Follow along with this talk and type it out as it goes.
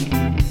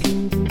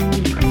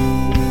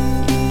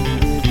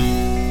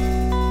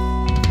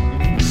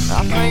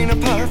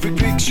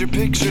Perfect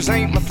pictures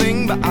ain't my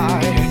thing, but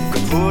I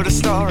could put a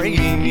story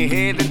in your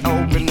head and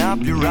open up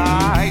your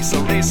eyes.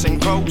 So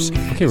listen close.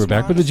 Okay, we're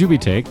back with the Juby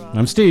Take.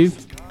 I'm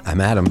Steve. I'm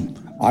Adam.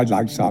 I'd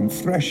like some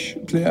fresh,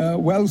 clear,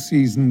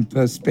 well-seasoned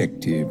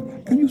perspective.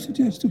 Can you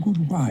suggest a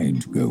good wine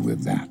to go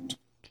with that?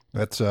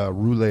 That's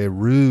Roulet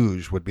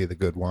Rouge would be the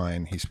good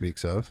wine he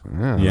speaks of.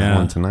 Yeah.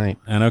 One tonight.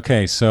 And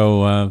okay,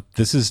 so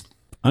this is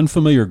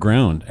unfamiliar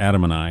ground,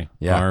 Adam and I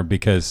are,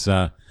 because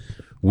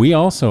we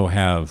also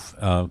have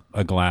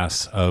a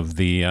glass of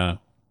the,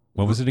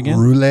 what was it again?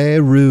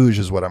 Roulet Rouge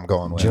is what I'm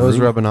going with. Joe's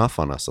rubbing off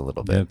on us a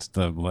little bit.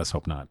 Let's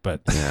hope not,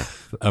 but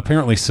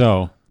apparently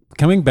so.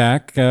 Coming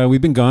back,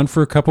 we've been gone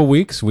for a couple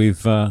weeks.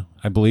 We've, I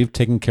believe,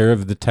 taken care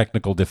of the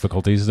technical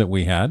difficulties that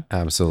we had.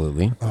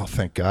 Absolutely. Oh,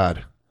 thank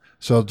God.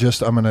 So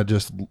I'm going to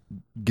just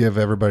give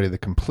everybody the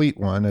complete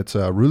one. It's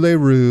a Roulet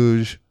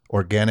Rouge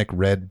Organic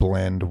Red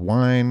Blend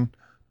Wine,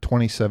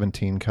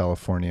 2017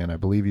 California. And I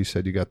believe you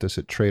said you got this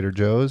at Trader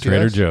Joe's.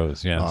 Trader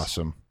Joe's, yes.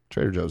 Awesome.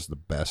 Trader Joe's is the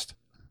best.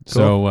 Cool.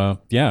 So,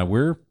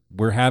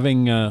 we're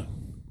having,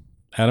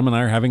 Adam and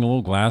I are having a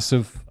little glass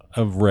of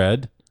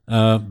red.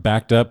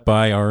 Backed up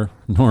by our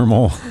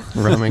normal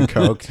rum and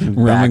Coke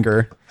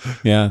backer.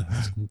 Yeah.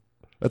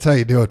 That's how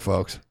you do it,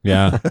 folks.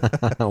 Yeah.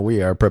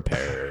 We are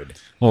prepared.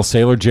 Little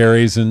Sailor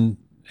Jerry's and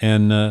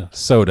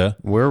soda.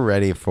 We're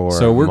ready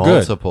for we're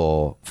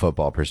multiple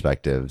football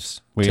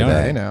perspectives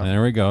today. Now.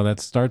 There we go. That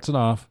starts it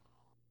off.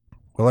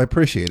 Well, I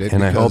appreciate it.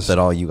 And I hope that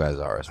all you guys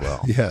are as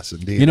well. Yes,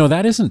 indeed. You know,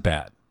 that isn't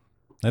bad.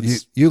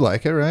 That's you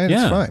like it, right?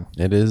 Yeah. It's fine.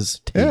 It is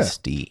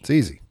tasty. Yeah, it's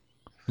easy.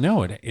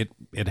 No,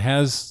 it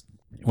has.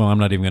 Well, I'm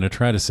not even going to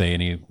try to say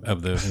any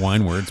of the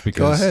wine words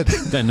because Go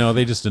ahead. No,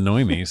 they just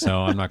annoy me, so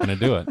I'm not going to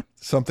do it.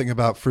 Something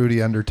about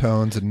fruity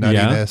undertones and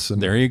nuttiness. Yeah,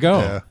 and there you go.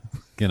 Yeah.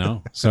 You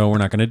know, so we're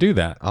not going to do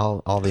that.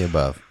 All the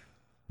above.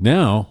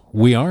 Now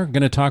we are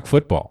going to talk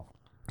football.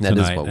 That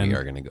tonight, is what we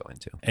are going to go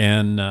into.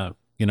 And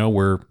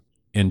we're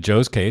in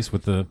Joe's case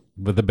with the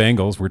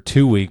Bengals. We're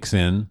 2 weeks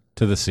in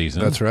to the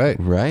season. That's right.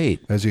 Right.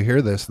 As you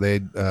hear this,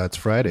 it's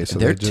Friday, so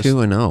they're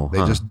 2-0. They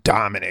just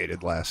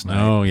dominated last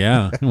night. Oh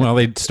yeah. Well,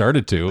 they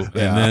started to,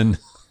 and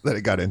then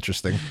it got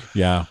interesting.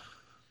 Yeah,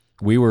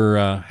 we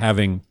were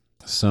having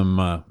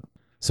some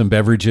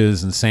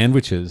beverages and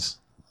sandwiches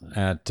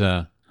at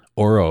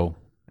Oro.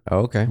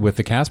 Okay. With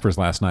the Caspers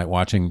last night,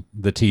 watching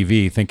the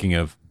TV, thinking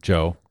of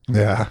Joe.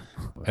 Yeah.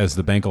 As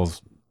the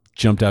Bengals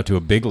jumped out to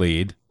a big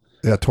lead.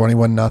 Yeah,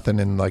 21-0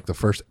 in like the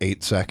first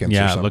 8 seconds.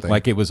 Yeah, or something. it looked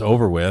like it was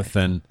over with,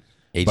 and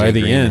by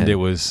the end, it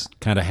was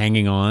kind of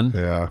hanging on.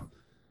 Yeah.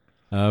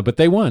 But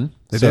they won.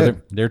 They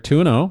did. They're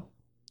 2-0,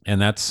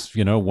 and that's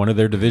one of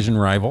their division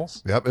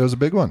rivals. Yep, it was a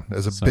big one.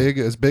 As big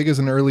as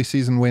an early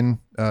season win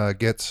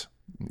gets,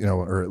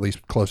 or at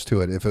least close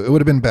to it. If it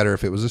would have been better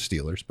if it was the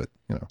Steelers, but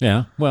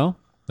Yeah, well,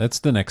 that's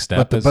the next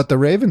step. But the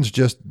Ravens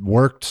just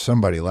worked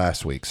somebody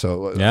last week,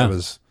 so it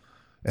was,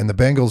 and the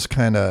Bengals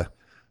kind of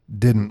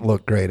didn't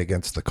look great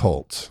against the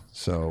Colts.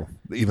 So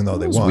even though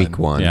they won, week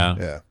 1,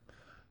 yeah.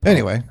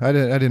 Anyway, I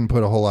didn't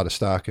put a whole lot of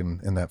stock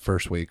in that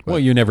first week. But well,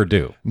 you never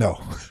do. No,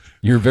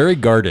 you're very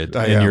guarded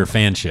in your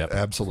fanship.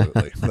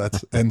 Absolutely.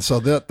 So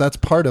that's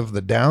part of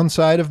the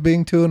downside of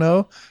being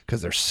 2-0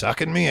 because they're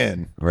sucking me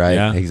in. Right.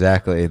 Yeah.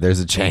 Exactly. There's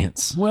a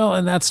chance. Well,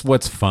 and that's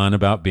what's fun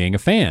about being a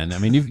fan. I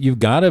mean, you've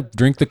got to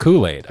drink the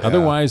Kool-Aid. Yeah.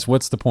 Otherwise,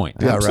 what's the point?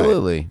 Yeah,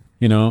 absolutely.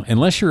 Right.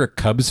 Unless you're a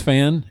Cubs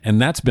fan,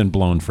 and that's been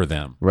blown for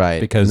them. Right.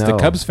 Because the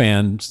Cubs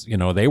fans,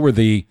 they were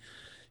the,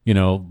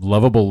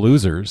 lovable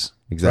losers.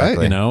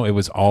 Exactly. It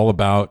was all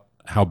about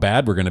how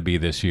bad we're going to be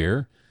this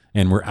year,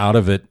 and we're out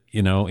of it,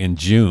 in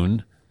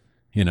June,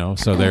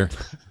 so they're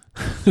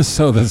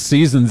so the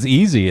season's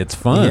easy, it's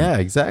fun. Yeah,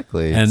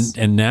 exactly.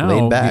 And now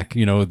laid back.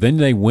 Then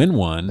they win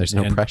one. There's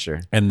no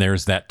pressure. And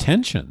there's that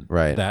tension.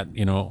 Right. That,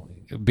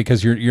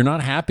 because you're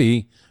not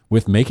happy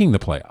with making the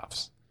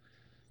playoffs.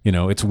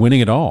 It's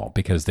winning it all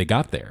because they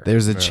got there.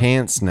 There's a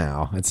chance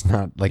now. It's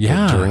not like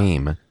a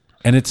dream.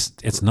 And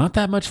it's not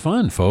that much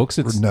fun, folks.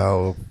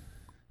 No.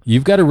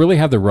 You've got to really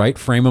have the right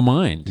frame of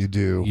mind. You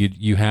do.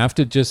 You have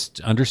to just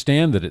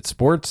understand that it's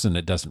sports and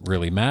it doesn't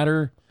really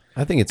matter.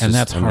 I think it's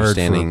just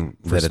understanding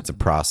that it's a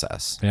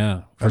process.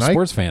 Yeah. For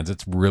sports fans,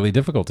 it's really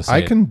difficult to say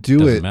I can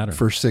do it matter.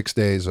 for 6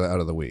 days out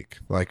of the week.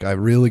 Like I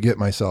really get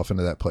myself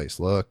into that place.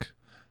 Look,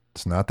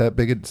 it's not that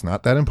big. It's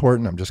not that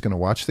important. I'm just going to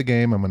watch the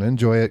game. I'm going to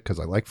enjoy it because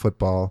I like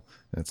football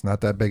and it's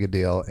not that big a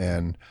deal.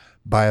 And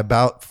by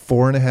about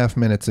 4.5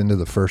 minutes into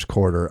the first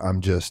quarter,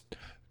 I'm just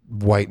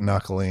white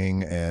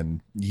knuckling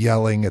and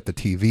yelling at the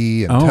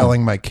TV and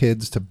telling my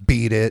kids to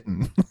beat it.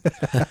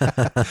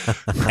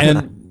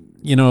 And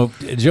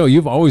Joe,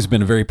 you've always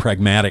been a very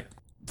pragmatic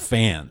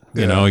fan.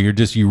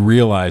 You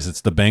realize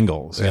it's the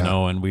Bengals,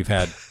 and we've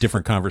had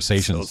different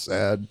conversations. So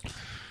sad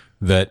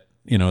that,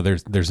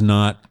 there's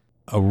not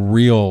a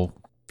real,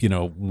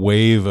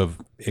 wave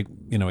of,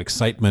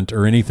 excitement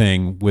or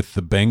anything with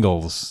the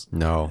Bengals.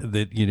 No.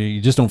 That,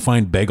 you just don't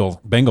find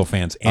Bengal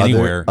fans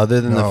anywhere. Other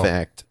than the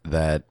fact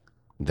that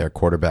their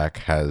quarterback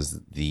has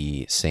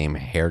the same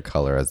hair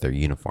color as their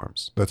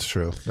uniforms. That's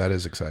true. That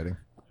is exciting.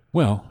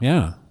 Well,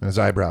 yeah. And his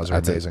eyebrows are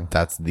amazing.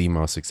 That's the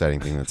most exciting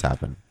thing that's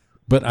happened.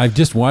 But I've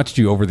just watched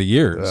you over the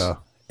years,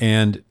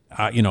 and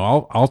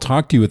I'll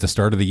talk to you at the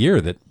start of the year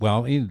that,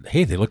 well,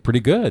 hey, they look pretty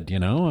good,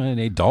 and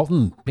hey,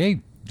 Dalton,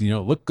 hey,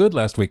 looked good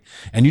last week,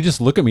 and you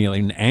just look at me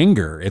in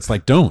anger. It's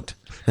like, don't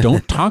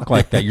talk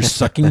like that. You're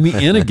sucking me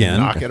in again.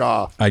 Knock it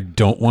off. I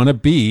don't want to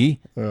be,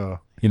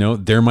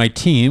 they're my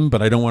team,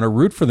 but I don't want to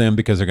root for them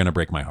because they're going to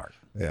break my heart.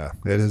 Yeah,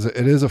 it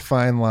is a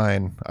fine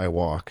line I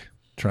walk,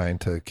 trying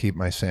to keep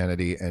my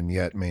sanity and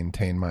yet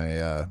maintain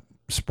my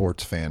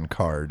sports fan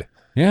card.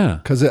 Yeah.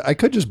 Because I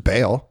could just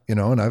bail,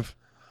 and a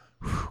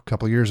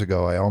couple years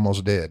ago I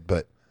almost did,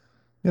 but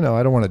I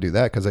don't want to do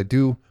that because I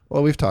do.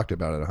 Well, we've talked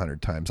about it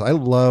 100 times. I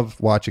love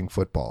watching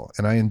football,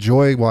 and I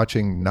enjoy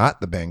watching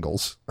not the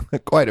Bengals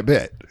quite a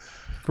bit.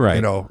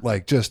 Right.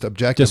 Like just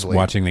objectively. Just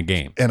watching the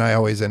game. And I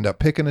always end up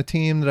picking a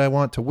team that I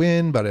want to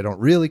win, but I don't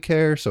really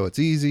care, so it's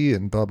easy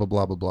and blah, blah,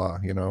 blah, blah,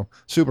 blah.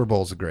 Super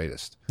Bowl's the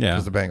greatest. Yeah.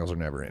 Because the Bengals are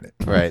never in it.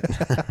 Right.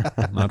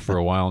 Not for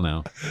a while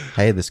now.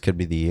 Hey, this could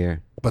be the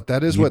year. But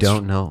that is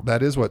don't know.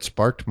 That is what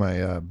sparked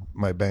my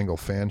my Bengal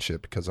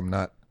fanship, because I'm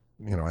not,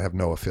 I have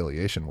no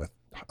affiliation with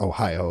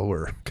Ohio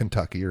or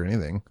Kentucky or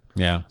anything.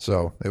 Yeah.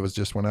 So it was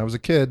just when I was a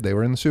kid, they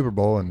were in the Super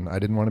Bowl, and I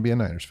didn't want to be a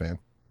Niners fan.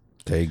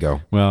 There you go.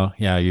 Well,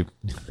 yeah, you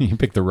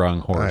picked the wrong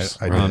horse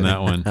on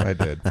that one. I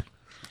did.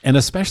 And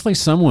especially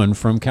someone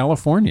from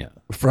California.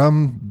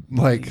 From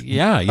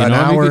an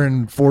hour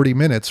and 40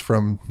 minutes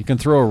from you can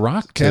throw a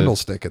rock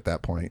Candlestick at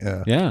that point.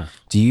 Yeah. Yeah.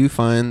 Do you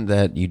find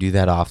that you do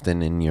that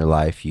often in your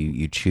life?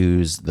 You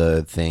choose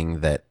the thing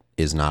that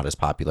is not as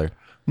popular?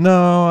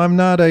 No, I'm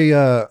not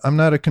a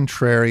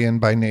contrarian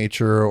by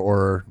nature,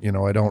 or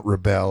I don't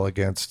rebel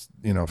against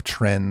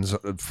trends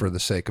for the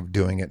sake of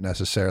doing it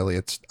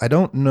necessarily. I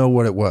don't know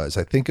what it was.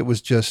 I think it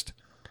was just.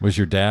 Was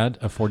your dad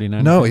a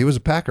 49er? No, fan? He was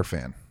a Packer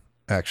fan,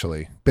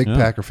 actually, big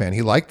Packer fan.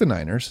 He liked the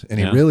Niners, and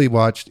he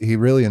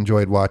really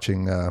enjoyed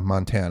watching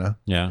Montana.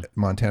 Yeah,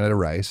 Montana to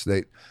Rice.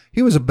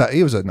 He was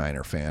a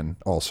Niner fan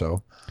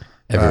also.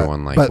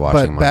 Everyone liked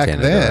watching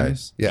Montana to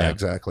Rice. Yeah,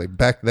 exactly.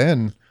 Back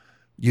then,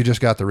 you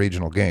just got the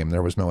regional game.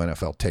 There was no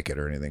NFL ticket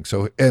or anything.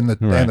 So, and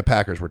the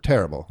Packers were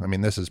terrible. I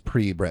mean, this is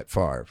pre-Brett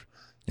Favre.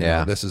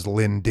 This is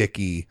Lynn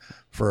Dickey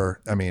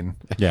I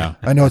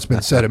know it's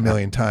been said a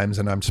million times,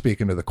 and I'm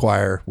speaking to the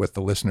choir with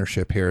the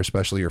listenership here,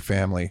 especially your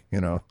family,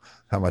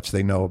 how much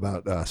they know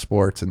about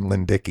sports, and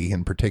Lynn Dickey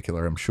in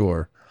particular, I'm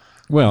sure.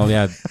 Well,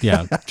 yeah.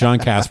 John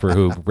Casper,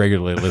 who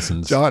regularly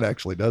listens. John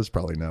actually does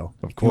probably know,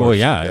 of course. Well,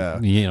 yeah.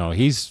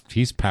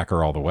 He's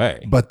Packer all the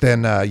way. But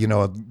then,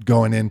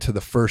 going into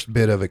the first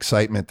bit of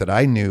excitement that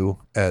I knew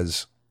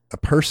as a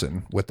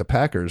person with the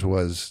Packers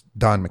was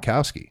Don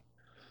Majkowski,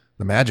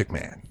 the Magic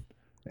Man.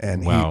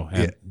 And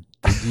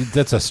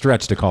that's a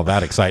stretch to call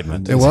that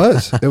excitement. It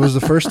was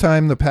the first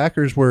time the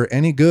Packers were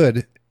any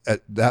good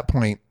at that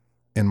point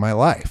in my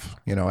life,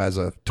 as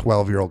a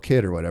 12-year-old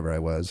kid or whatever I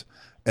was.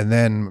 And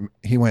then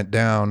he went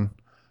down,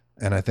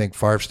 and I think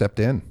Favre stepped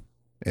in,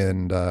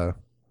 and the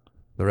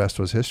rest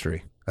was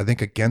history. I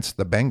think against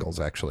the Bengals,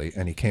 actually,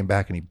 and he came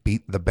back and he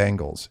beat the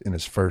Bengals in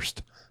his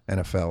first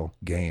NFL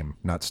game,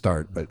 not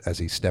start, but as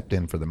he stepped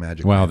in for the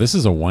Magic. Wow, Man. This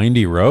is a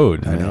windy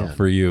road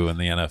for you in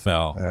the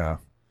NFL. Yeah.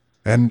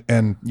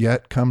 And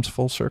yet comes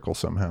full circle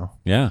somehow.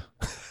 Yeah.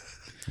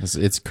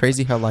 It's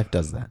crazy how life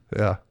does that.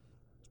 Yeah.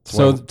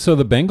 So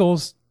the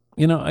Bengals,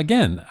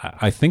 again,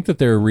 I think that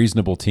they're a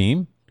reasonable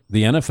team.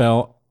 The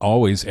NFL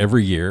always,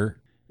 every year,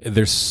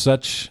 there's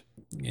such,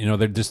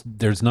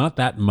 there's not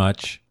that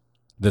much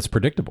that's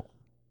predictable.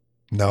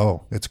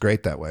 No, it's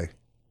great that way.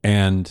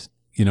 And,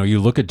 you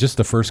look at just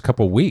the first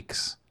couple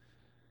weeks,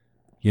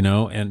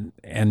 and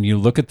you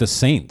look at the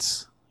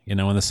Saints, and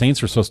the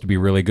Saints were supposed to be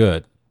really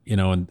good,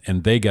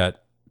 and they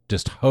got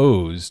just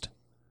hosed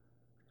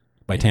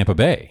by Tampa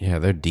Bay. Yeah,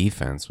 their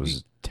defense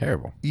was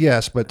terrible.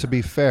 Yes, but to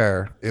be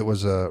fair, it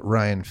was a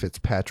Ryan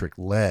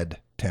Fitzpatrick-led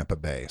Tampa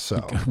Bay.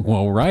 So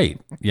well, right.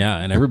 Yeah,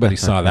 and everybody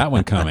saw that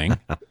one coming.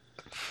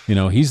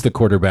 He's the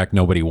quarterback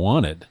nobody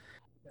wanted.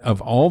 Of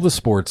all the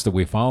sports that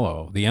we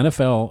follow, the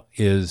NFL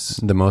is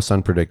the most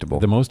unpredictable.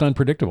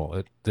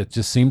 It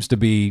just seems to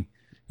be,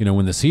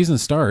 when the season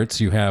starts,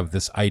 you have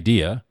this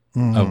idea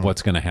of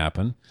what's going to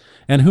happen.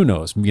 And who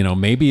knows,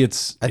 maybe I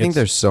think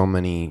there's so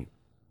many,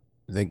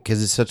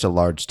 because it's such a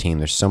large team,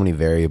 there's so many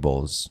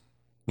variables,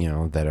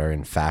 that are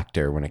in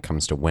factor when it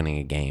comes to winning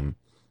a game.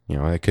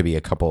 There could be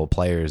a couple of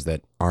players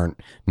that aren't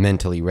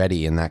mentally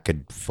ready, and that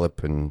could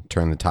flip and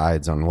turn the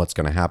tides on what's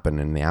going to happen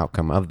in the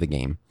outcome of the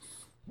game.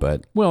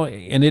 But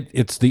and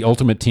it's the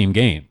ultimate team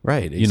game.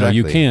 Right, exactly.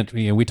 You can't,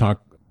 we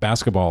talk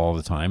basketball all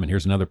the time, and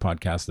here's another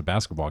podcast, the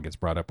basketball gets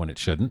brought up when it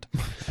shouldn't.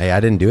 Hey, I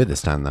didn't do it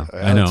this time, though.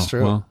 I know. That's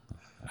true. Well,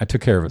 I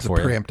took care of it for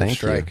you. Preemptive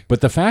strike.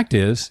 But the fact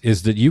is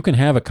that you can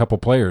have a couple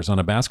players on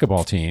a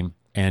basketball team,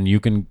 and you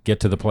can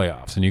get to the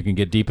playoffs, and you can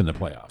get deep in the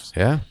playoffs.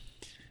 Yeah.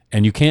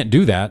 And you can't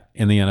do that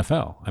in the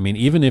NFL. I mean,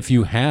 even if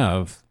you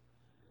have,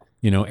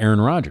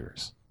 Aaron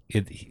Rodgers,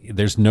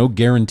 there's no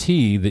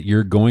guarantee that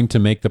you're going to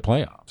make the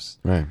playoffs.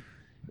 Right.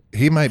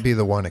 He might be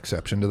the one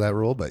exception to that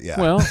rule, but yeah.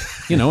 Well,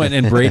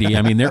 and Brady,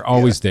 I mean, they're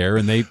always there,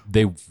 and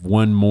they've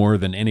won more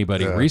than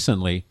anybody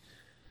recently.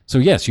 So,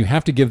 yes, you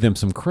have to give them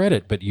some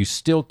credit, but you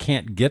still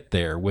can't get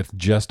there with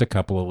just a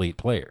couple elite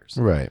players.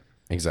 Right.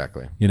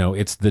 Exactly.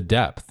 It's the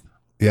depth.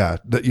 Yeah,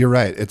 you're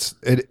right.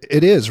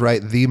 It is,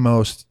 right, the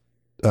most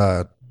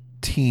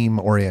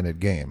team-oriented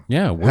game.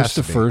 Yeah, worst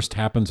to first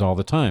happens all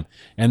the time.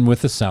 And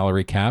with the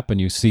salary cap,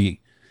 and you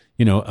see,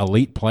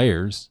 elite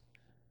players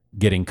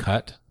getting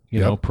cut,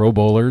 Pro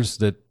Bowlers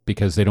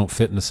because they don't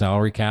fit in the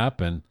salary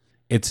cap, and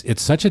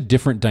it's such a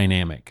different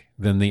dynamic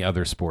than the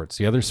other sports.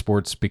 The other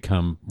sports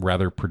become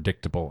rather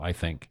predictable, I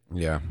think.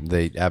 Yeah,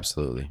 they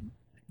absolutely.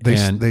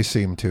 They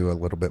seem to a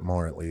little bit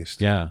more, at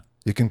least. Yeah.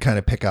 You can kind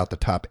of pick out the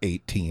top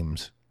 8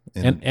 teams.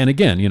 And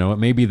again, it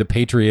may be the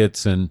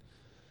Patriots and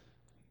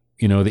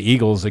the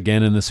Eagles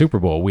again in the Super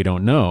Bowl. We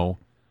don't know,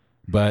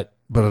 but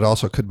it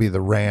also could be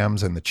the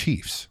Rams and the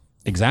Chiefs.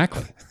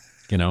 Exactly.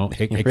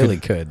 It really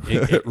could.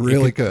 It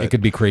really could. It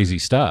could be crazy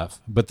stuff,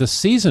 but the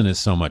season is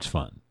so much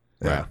fun.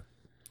 Yeah.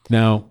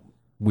 Now,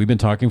 we've been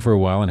talking for a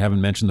while and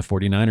haven't mentioned the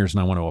 49ers, and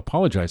I want to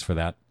apologize for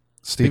that.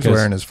 Steve's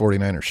wearing his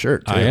 49ers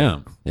shirt, too. I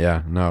am.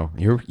 Yeah, no,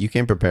 you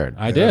came prepared.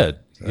 I did,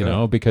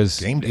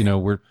 because,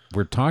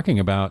 we're talking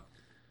about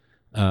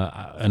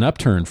an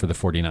upturn for the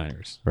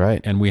 49ers.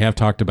 Right. And we have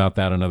talked about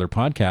that on other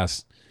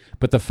podcasts.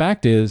 But the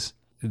fact is,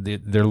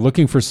 they're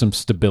looking for some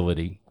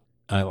stability.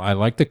 I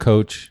like the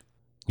coach,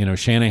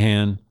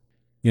 Shanahan.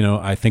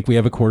 I think we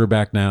have a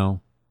quarterback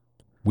now.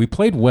 We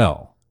played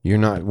well. You're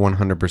not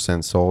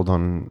 100% sold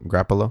on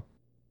Garoppolo?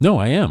 No,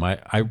 I am.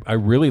 I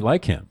really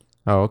like him.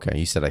 Oh, okay.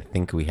 You said I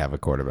think we have a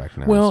quarterback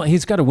now. Well,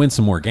 he's got to win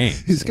some more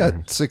games. He's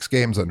got 6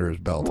 games under his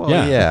belt. Well,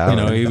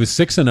 yeah. He was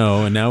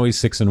 6-0, and now he's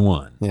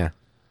 6-1. Yeah.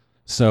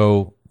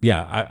 So,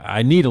 yeah,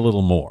 I need a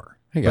little more.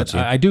 I got you.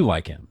 I do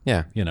like him.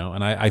 Yeah.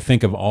 And I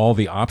think of all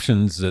the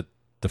options that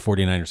the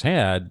 49ers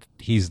had,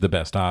 he's the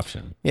best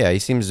option. Yeah, he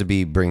seems to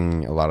be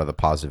bringing a lot of the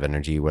positive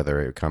energy, whether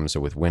it comes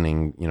with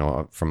winning,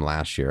 from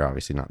last year,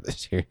 obviously not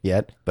this year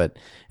yet,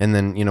 and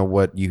then,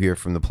 what you hear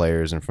from the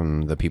players and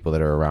from the people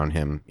that are around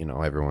him,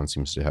 everyone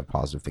seems to have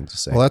positive things to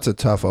say. Well, that's a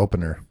tough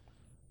opener.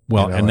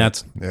 Well, and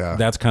that's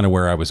kind of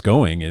where I was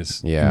going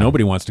is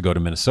nobody wants to go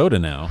to Minnesota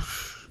now.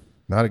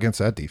 Not against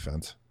that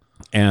defense.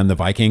 And the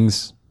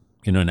Vikings,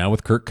 now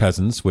with Kirk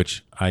Cousins,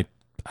 which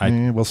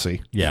we'll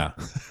see. Yeah.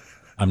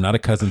 I'm not a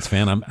Cousins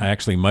fan. I'm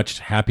actually much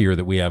happier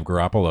that we have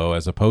Garoppolo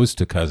as opposed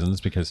to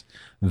Cousins, because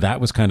that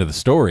was kind of the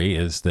story,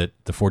 is that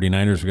the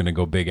 49ers are going to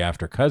go big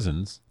after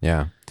Cousins.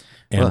 Yeah.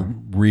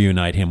 And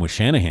reunite him with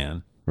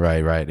Shanahan.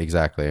 Right.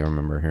 Exactly. I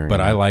remember hearing But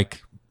that. I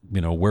like,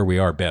 where we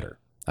are better.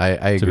 I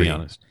agree. To be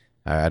honest.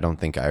 I don't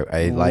think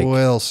I like.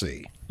 We'll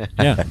see.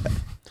 Yeah.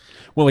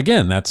 Well,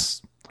 again,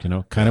 that's,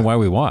 kind of why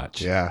we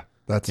watch. Yeah.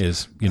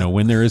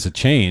 When there is a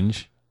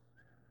change,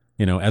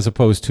 as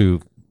opposed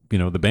to,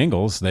 the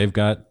Bengals, they've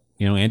got,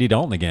 Andy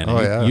Dalton again.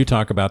 And you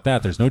talk about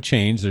that. There's no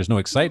change. There's no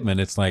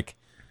excitement. It's like,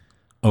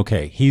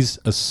 okay, he's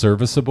a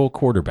serviceable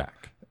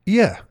quarterback.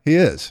 Yeah, he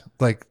is.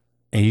 And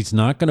he's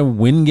not going to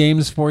win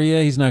games for you.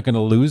 He's not going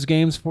to lose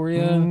games for you.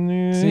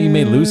 So he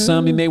may lose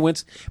some. He may win.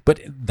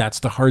 But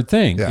that's the hard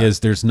thing, is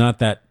there's not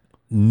that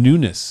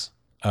newness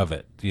of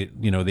it.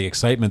 The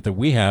excitement that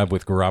we have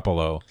with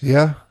Garoppolo.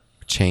 Yeah.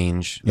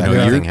 Change.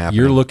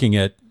 You're looking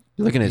at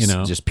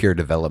just pure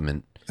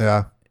development.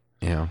 Yeah.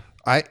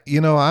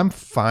 I'm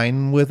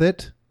fine with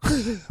it,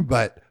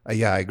 but I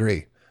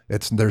agree.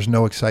 There's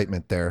no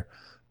excitement there,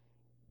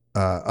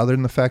 other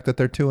than the fact that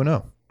they're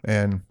 2-0,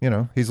 and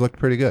he's looked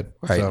pretty good.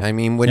 Right. So. I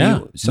mean, when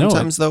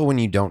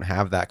you don't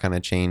have that kind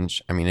of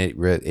change, I mean, it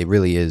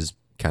really is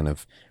kind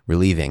of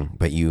relieving,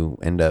 but you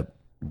end up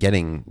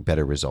getting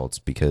better results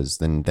because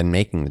then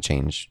making the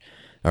change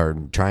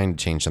or trying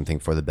to change something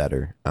for the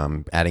better,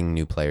 adding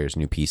new players,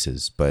 new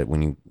pieces. But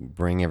when you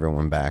bring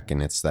everyone back and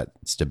it's that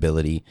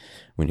stability,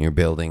 when you're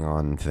building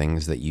on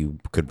things that you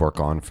could work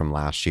on from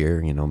last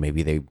year,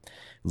 maybe they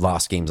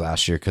lost games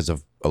last year because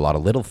of a lot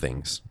of little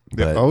things.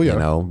 But,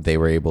 they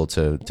were able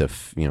to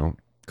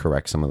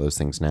correct some of those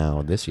things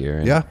now this year.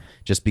 And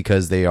just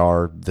because they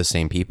are the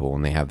same people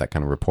and they have that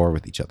kind of rapport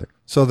with each other.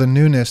 So the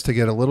newness, to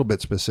get a little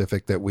bit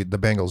specific, that the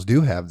Bengals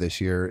do have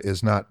this year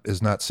is not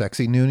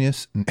sexy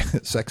newness.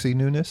 Sexy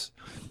newness.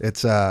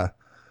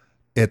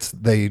 It's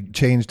they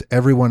changed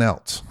everyone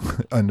else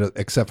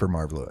except for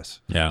Marv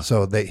Lewis. Yeah.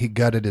 So he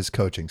gutted his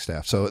coaching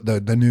staff. So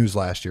the news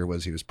last year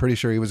was he was pretty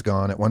sure he was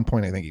gone. At one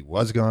point, I think he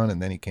was gone, and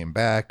then he came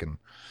back, and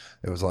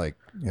it was like,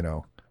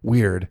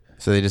 weird.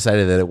 So they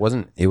decided that it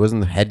wasn't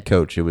the head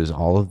coach, it was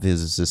all of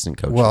his assistant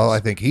coaches. Well, I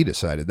think he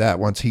decided that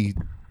once he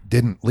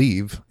didn't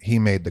leave, he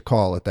made the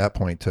call at that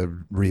point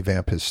to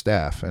revamp his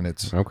staff, and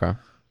it's okay.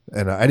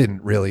 And I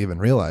didn't really even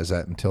realize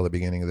that until the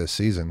beginning of this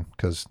season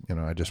because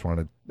I just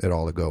wanted it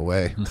all to go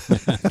away.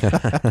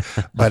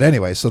 But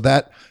anyway, so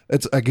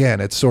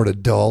it's sort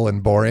of dull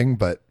and boring,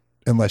 but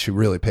unless you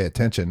really pay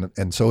attention,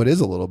 and so it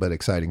is a little bit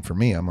exciting for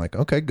me. I'm like,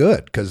 okay,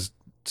 good, because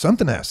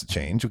something has to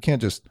change. We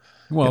can't just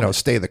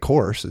stay the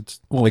course.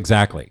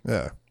 Exactly.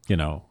 Yeah.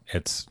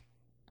 It's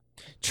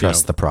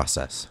trust the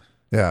process.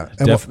 Yeah.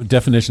 And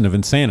definition of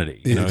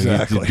insanity. You know,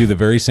 exactly. you do the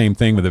very same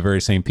thing with the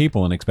very same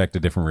people and expect a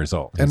different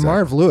result. And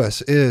Marv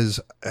Lewis is,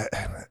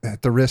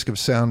 at the risk of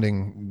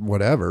sounding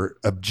whatever,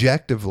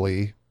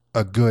 objectively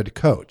a good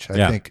coach.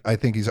 I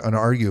think he's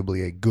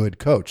unarguably a good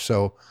coach.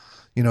 So,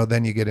 you know,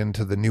 then you get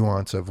into the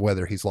nuance of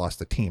whether he's lost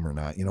the team or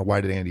not. You know, why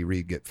did Andy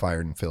Reid get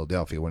fired in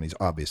Philadelphia when he's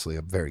obviously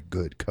a very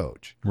good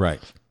coach? Right.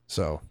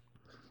 So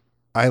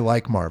I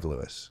like Marv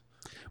Lewis.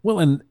 Well,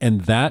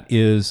 and that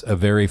is a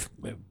very,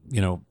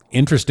 you know,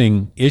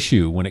 interesting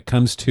issue when it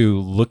comes to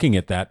looking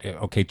at that.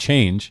 Okay,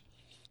 change.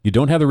 You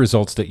don't have the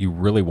results that you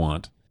really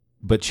want,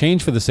 but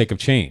change for the sake of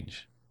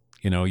change.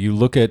 You know, you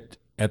look at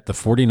the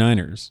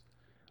 49ers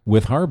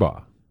with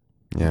Harbaugh.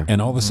 Yeah.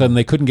 And all of a sudden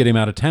they couldn't get him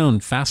out of town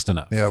fast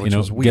enough. Yeah, which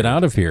was weird. Get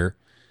out of here.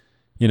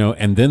 You know,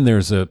 and then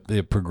there's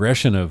the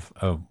progression of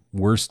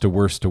worst to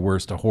worst to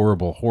worst to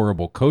horrible,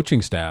 horrible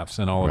coaching staffs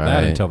and all of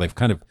that until they've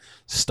kind of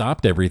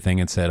stopped everything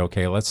and said,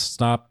 okay, let's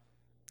stop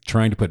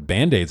trying to put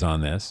Band-Aids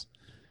on this.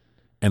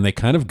 And they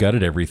kind of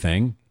gutted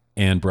everything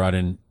and brought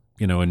in,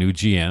 you know, a new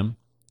GM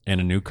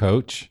and a new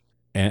coach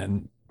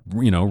and,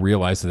 you know,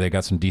 realized that they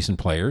got some decent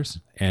players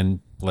and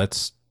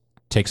let's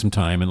take some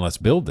time and let's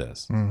build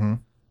this. Mm-hmm.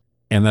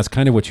 And that's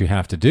kind of what you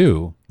have to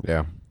do.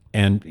 Yeah.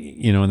 And,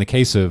 you know, in the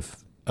case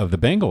of the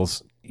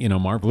Bengals, you know,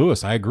 Marv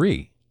Lewis, I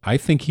agree. I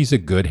think he's a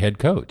good head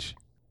coach.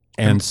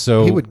 And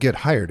so he would get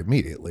hired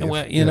immediately.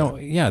 Well, you know,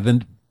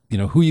 then, you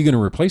know, who are you going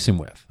to replace him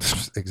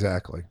with?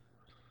 Exactly.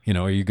 You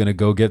know, are you going to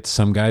go get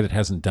some guy that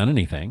hasn't done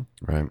anything?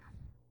 Right.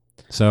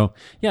 So,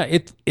 yeah,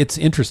 it's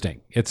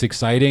interesting. It's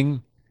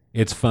exciting.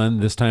 It's fun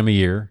this time of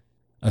year,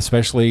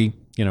 especially,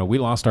 you know, we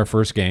lost our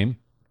first game,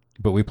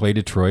 but we played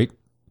Detroit.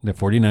 The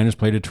 49ers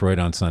played Detroit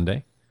on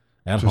Sunday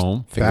at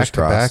home.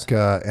 Back-to-back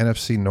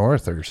NFC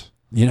Northers.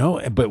 You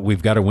know, but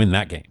we've got to win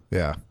that game.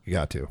 Yeah, you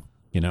got to.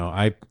 You know,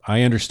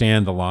 I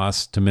understand the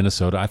loss to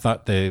Minnesota. I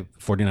thought the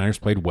 49ers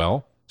played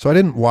well. So I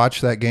didn't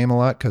watch that game a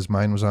lot because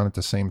mine was on at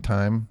the same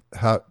time.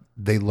 How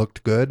they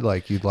looked good,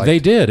 like you'd like. They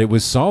did. It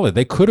was solid.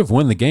 They could have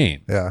won the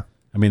game. Yeah.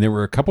 I mean, there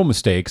were a couple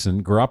mistakes,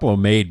 and Garoppolo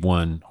made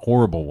one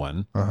horrible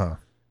one.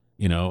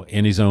 You know,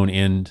 in his own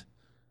end.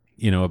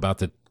 You know, about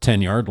the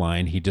 10-yard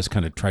line, he just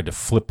kind of tried to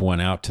flip one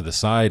out to the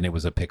side, and it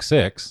was a pick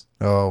six.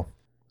 Oh,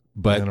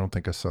 but I don't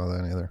think I saw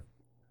that either.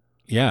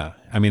 Yeah,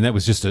 I mean, that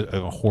was just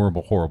a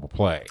horrible, horrible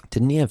play.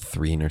 Didn't he have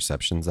 3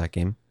 interceptions that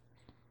game?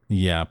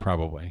 Yeah,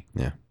 probably.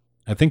 Yeah.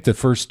 I think the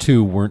first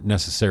 2 weren't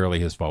necessarily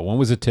his fault. One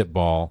was a tip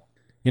ball.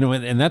 You know,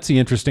 and that's the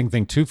interesting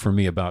thing, too, for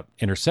me about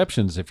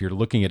interceptions. If you're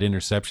looking at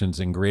interceptions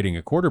and grading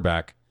a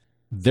quarterback,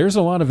 there's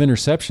a lot of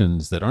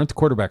interceptions that aren't the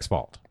quarterback's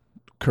fault.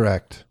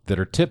 Correct. That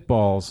are tip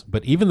balls,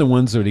 but even the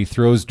ones that he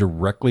throws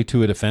directly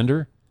to a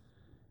defender,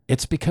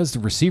 it's because the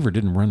receiver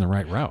didn't run the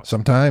right route.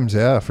 Sometimes,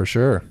 yeah, for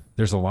sure.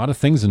 There's a lot of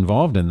things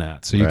involved in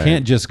that. So you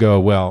can't just go,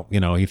 well, you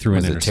know, he threw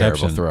an interception. A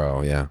terrible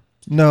throw, yeah.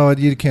 No,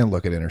 you can't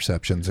look at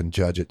interceptions and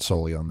judge it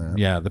solely on that.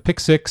 Yeah, the pick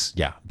six,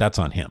 yeah, that's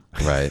on him.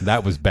 Right.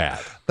 That was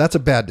bad. That's a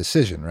bad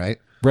decision, right?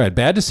 Right,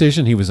 bad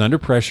decision. He was under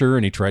pressure,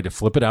 and he tried to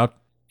flip it out,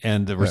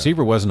 and the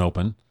receiver wasn't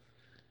open.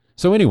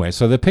 So anyway,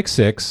 so the pick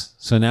six,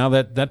 so now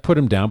that put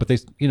him down, but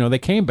they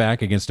came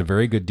back against a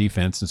very good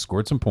defense and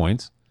scored some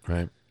points.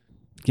 Right.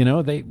 You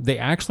know, they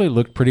actually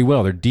looked pretty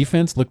well. Their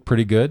defense looked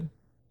pretty good.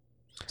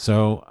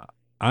 So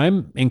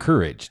I'm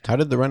encouraged. How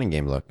did the running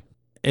game look?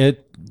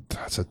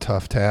 That's a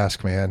tough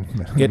task,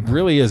 man. It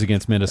really is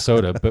against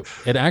Minnesota, but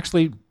it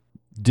actually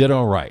did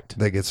all right.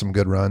 They get some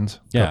good runs.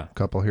 Yeah. A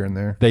couple here and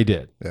there. They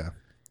did. Yeah.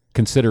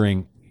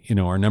 Considering, you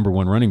know, our number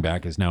one running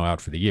back is now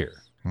out for the year.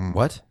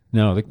 What?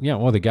 No,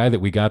 the guy that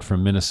we got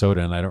from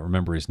Minnesota, and I don't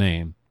remember his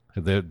name,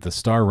 the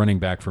star running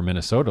back for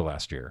Minnesota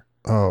last year.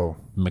 Oh.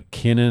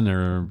 McKinnon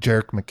or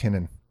Jerick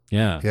McKinnon.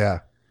 Yeah. Yeah.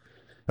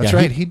 That's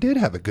right. He did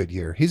have a good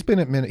year. He had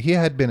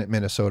been at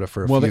Minnesota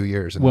for a few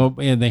years.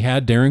 And they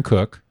had Darren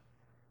Cook.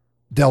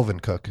 Delvin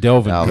Cook.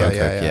 Delvin Cook.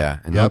 Yeah.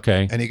 Yep.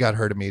 Okay. And he got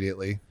hurt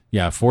immediately.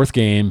 Yeah, fourth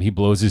game, he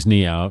blows his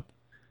knee out.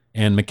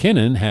 And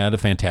McKinnon had a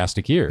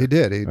fantastic year. He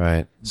did.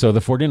 Right. So the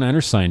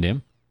 49ers signed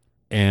him,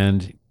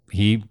 and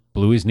he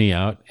blew his knee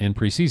out in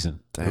preseason.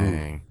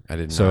 Dang. I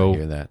did not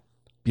hear that.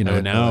 You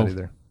know, now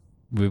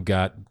we've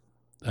got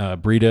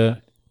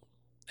Breida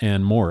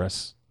and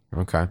Morris.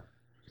 Okay.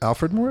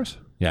 Alfred Morris?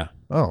 Yeah.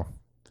 Oh,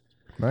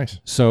 nice.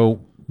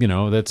 So, you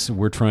know,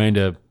 we're trying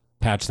to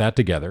patch that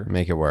together.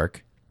 Make it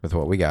work with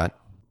what we got.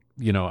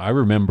 You know, I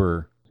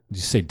remember, did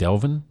you say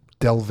Delvin?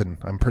 Delvin,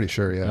 I'm pretty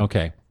sure, yeah.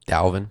 Okay.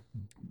 Dalvin?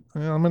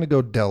 Well, I'm going to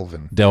go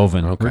Delvin.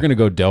 Delvin. Okay. We're going to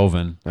go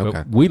Delvin. Okay.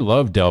 But we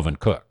love Delvin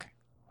Cook.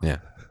 Yeah.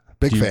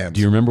 Big fans.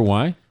 Do you remember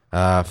why?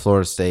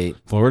 Florida State.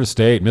 Florida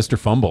State, Mr.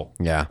 Fumble.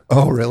 Yeah.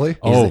 Oh, really?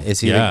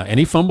 Is he yeah. And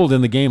he fumbled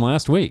in the game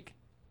last week.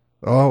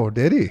 Oh,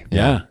 did he?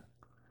 Yeah.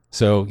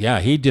 So, yeah,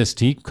 he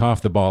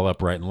coughed the ball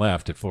up right and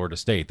left at Florida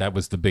State. That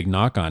was the big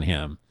knock on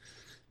him,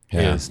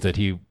 is that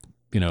he,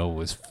 you know,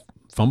 was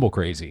fumble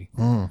crazy.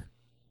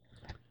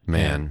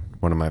 Man,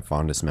 one of my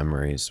fondest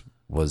memories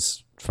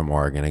was from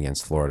Oregon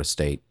against Florida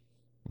State.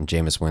 And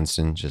Jameis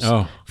Winston just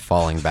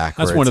falling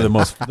backwards.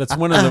 That's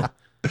one of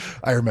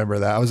I remember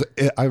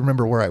that. I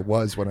remember where I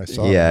was when I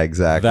saw it. Yeah,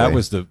 exactly. That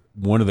was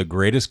one of the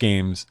greatest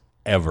games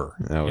ever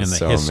that was in the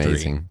so history.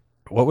 amazing.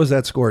 What was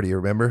that score? Do you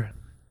remember?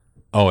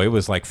 Oh, it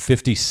was like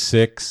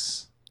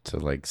 56. To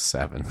like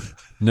 7.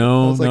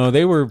 No,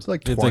 they were it's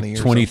like it's 20 or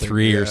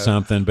 23 or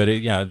something.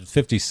 something, but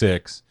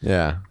 56.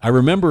 Yeah. I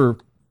remember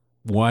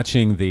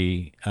watching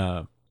the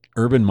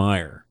Urban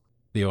Meyer,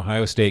 the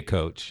Ohio State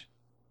coach,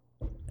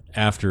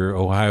 after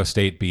Ohio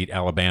State beat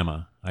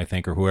Alabama, I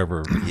think, or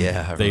whoever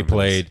Yeah, I they remember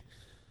played.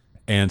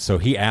 And so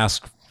he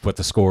asked what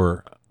the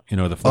score,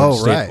 the Florida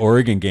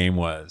State-Oregon game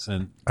was.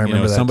 And I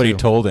remember that somebody too.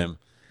 told him,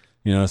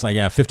 it's like,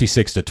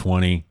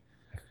 56-20.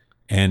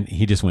 And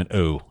he just went,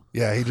 oh.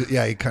 Yeah,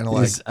 he kind of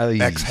like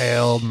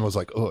exhaled and was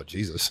like, "Oh,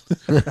 Jesus."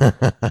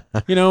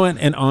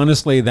 And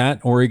honestly, that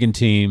Oregon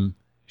team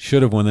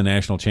should have won the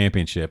national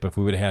championship if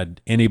we would have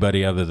had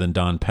anybody other than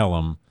Don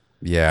Pelham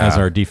as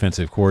our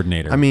defensive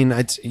coordinator. I mean,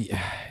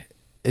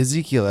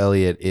 Ezekiel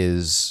Elliott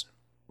is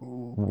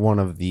one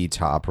of the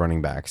top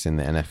running backs in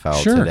the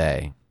NFL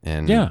today.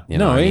 And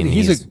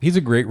he's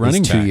a great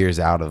running back. 2 years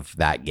out of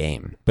that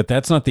game. But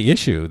that's not the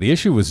issue. The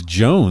issue was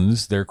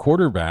Jones, their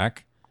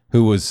quarterback,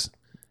 who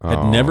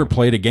had never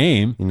played a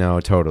game.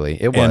 Totally.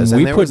 It was. And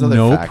we there put was other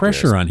no factors.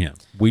 pressure on him.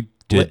 We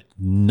did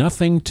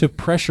nothing to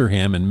pressure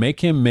him and make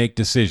him make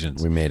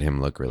decisions. We made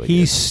him look really He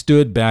good.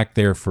 stood back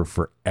there for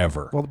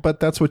forever. Well, but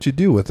that's what you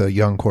do with a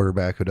young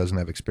quarterback who doesn't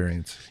have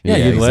experience. Yeah,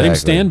 you let him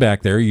exactly. stand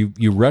back there.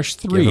 You rush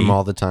 3. Give him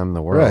all the time in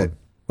the world. Right.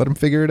 Let him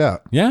figure it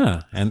out.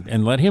 Yeah,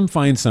 and let him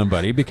find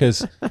somebody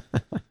because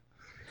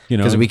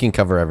Because we can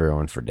cover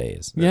everyone for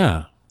days.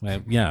 Yeah,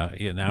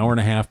 an hour and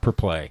a half per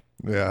play.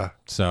 Yeah.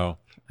 So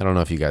I don't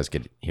know if you guys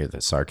could hear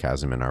the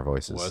sarcasm in our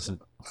voices.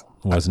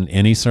 wasn't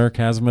any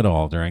sarcasm at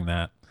all during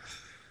that.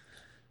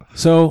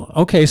 So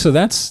okay, so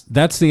that's the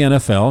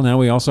NFL. Now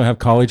we also have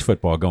college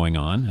football going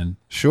on, and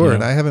Sure,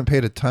 and I haven't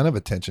paid a ton of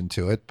attention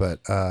to it, but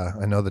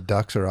I know the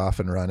Ducks are off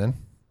and running.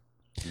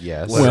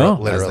 Yes.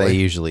 Well, as they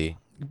usually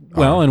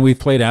and we've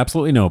played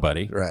absolutely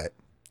nobody. Right.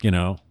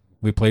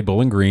 We played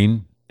Bowling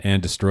Green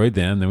and destroyed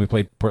them. Then we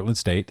played Portland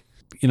State.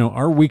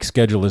 Our week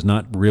schedule is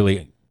not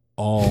really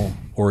all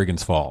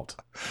Oregon's fault.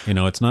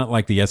 It's not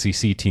like the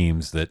SEC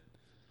teams that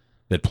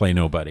play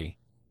nobody.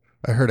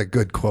 I heard a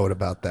good quote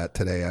about that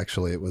today.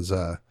 Actually, it was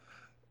a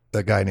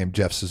guy named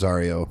Jeff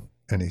Cesario,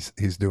 and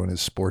he's doing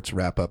his sports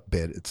wrap up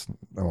bit.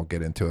 I won't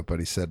get into it, but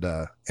he said,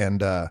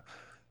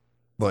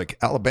 like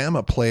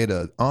Alabama played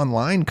an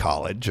online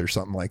college or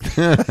something like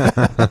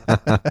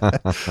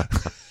that.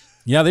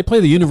 Yeah, they play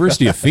the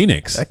University of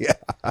Phoenix.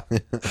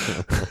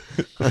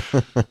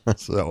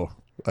 So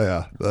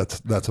yeah,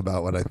 that's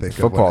about what I think.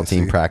 football of when I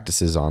team see.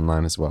 practices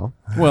online as well.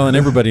 Well, and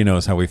everybody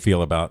knows how we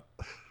feel about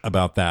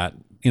that.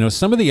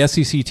 Some of the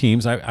SEC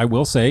teams, I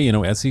will say,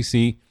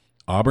 SEC,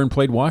 Auburn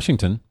played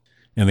Washington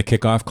in the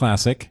kickoff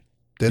classic.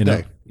 Did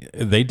they?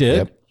 They did.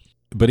 Yep.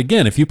 But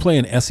again, if you play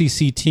an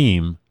SEC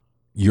team,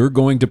 you're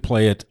going to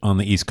play it on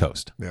the East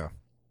Coast. Yeah.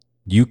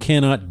 You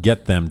cannot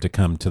get them to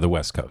come to the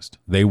West Coast.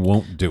 They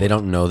won't do it. They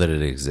don't know that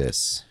it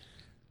exists.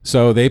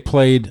 So they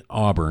played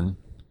Auburn,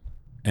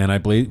 and I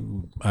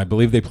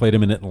believe they played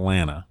them in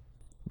Atlanta.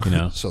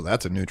 So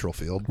that's a neutral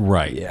field.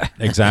 Right. Yeah.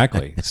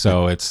 Exactly.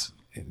 So it's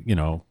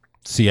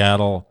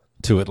Seattle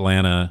to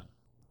Atlanta.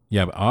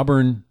 Yeah, but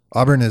Auburn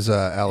is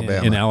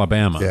Alabama. in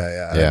Alabama.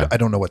 Yeah. I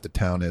don't know what the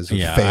town is.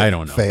 Yeah, I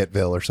don't know.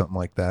 Fayetteville or something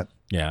like that.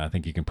 Yeah, I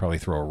think you can probably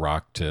throw a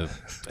rock to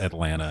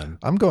Atlanta.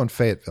 I'm going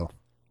Fayetteville.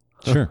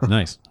 Sure,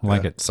 nice. I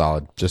like it.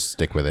 Solid. Just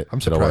stick with it. I'm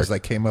It'll surprised work.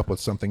 I came up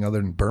with something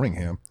other than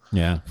Birmingham.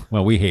 Yeah.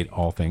 Well, we hate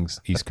all things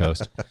East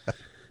Coast,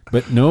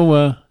 but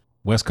no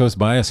West Coast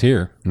bias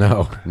here.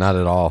 No, not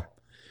at all.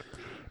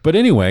 But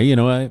anyway,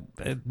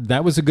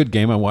 that was a good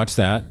game. I watched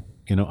that.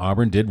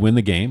 Auburn did win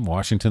the game.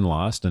 Washington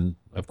lost, and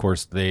of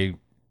course the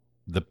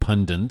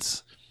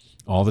pundits,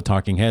 all the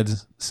talking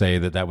heads say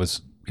that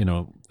was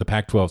the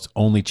Pac-12's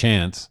only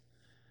chance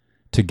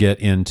to get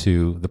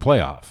into the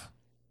playoff.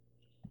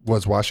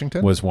 Was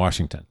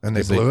Washington? And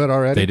they blew it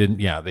already? They didn't.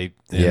 Yeah,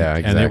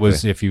 exactly. And it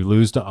was, if you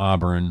lose to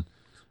Auburn,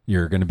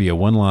 you're going to be a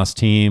one-loss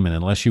team, and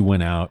unless you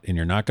win out, and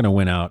you're not going to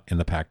win out in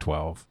the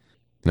Pac-12.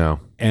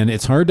 No. And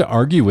it's hard to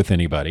argue with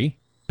anybody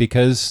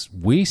because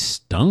we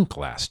stunk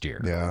last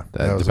year. Yeah.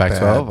 The was Pac-12?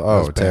 bad. That Oh,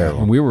 was bad. terrible.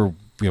 And we were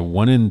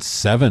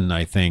 1-7,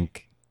 I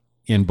think,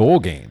 in bowl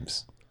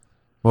games.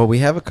 Well, we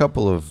have a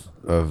couple of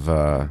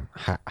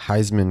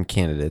Heisman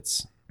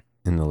candidates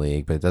in the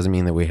league, but it doesn't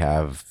mean that we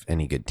have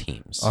any good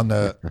teams. In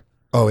the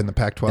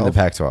Pac-12? In the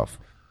Pac-12.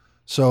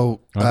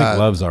 So I think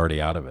Love's already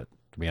out of it,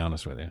 to be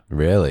honest with you.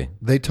 Really?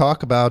 they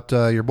talk about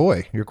your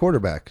boy, your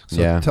quarterback.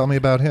 So Yeah. tell me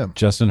about him.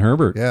 Justin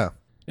Herbert. Yeah.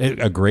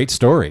 A great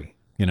story.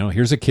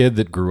 Here's a kid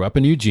that grew up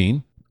in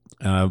Eugene,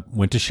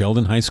 went to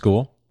Sheldon High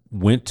School,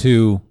 went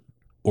to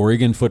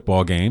Oregon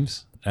football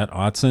games at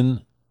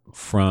Autzen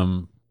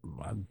from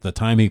the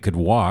time he could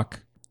walk.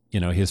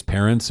 His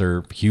parents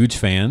are huge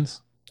fans.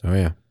 Oh,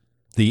 yeah.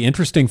 The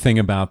interesting thing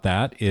about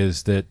that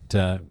is that,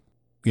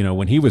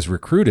 when he was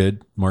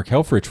recruited, Mark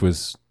Helfrich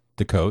was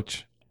the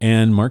coach,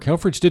 and Mark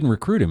Helfrich didn't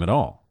recruit him at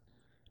all.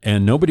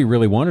 and nobody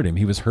really wanted him.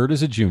 He was hurt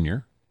as a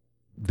junior.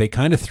 They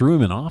kind of threw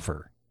him an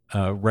offer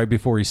right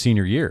before his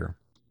senior year.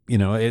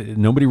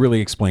 Nobody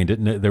really explained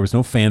it. There was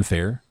no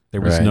fanfare.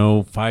 There was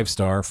no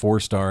 5-star,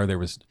 4-star. There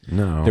was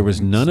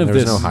none of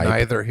this. No hype.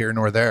 Neither here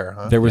nor there.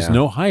 Huh? There was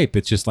no hype.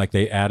 It's just like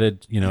they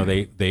added.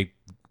 They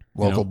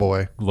local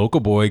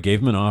boy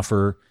gave him an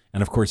offer,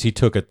 and of course he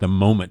took it the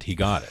moment he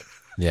got it.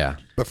 Yeah,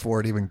 before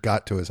it even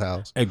got to his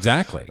house.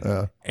 Exactly.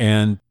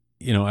 And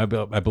I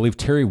believe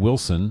Terry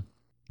Wilson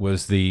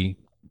was the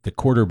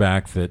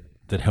quarterback that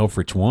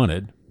Helfrich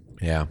wanted.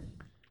 Yeah,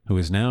 who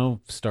is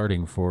now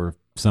starting for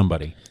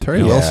somebody.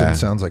 Terry Wilson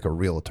sounds like a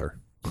realtor.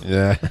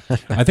 Yeah,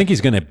 I think he's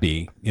going to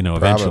be.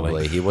 Eventually.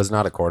 Probably. He was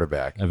not a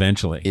quarterback.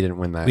 Eventually, he didn't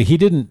win that. He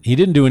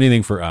didn't do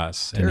anything for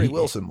us. Terry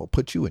Wilson will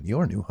put you in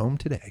your new home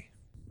today.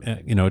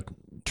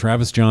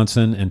 Travis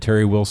Johnson and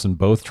Terry Wilson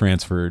both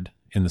transferred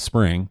in the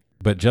spring,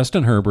 but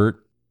Justin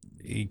Herbert,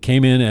 he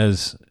came in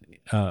as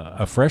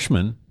a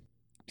freshman.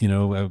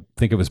 I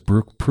think it was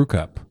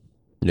Prukup.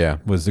 Yeah,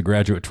 was the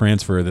graduate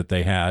transfer that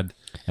they had,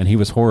 and he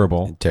was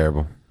horrible,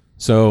 terrible.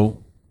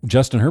 So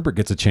Justin Herbert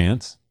gets a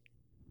chance,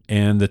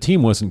 and the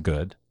team wasn't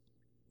good,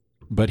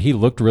 but he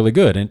looked really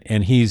good,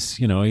 and he's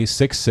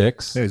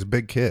 6'6". Yeah, he's a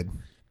big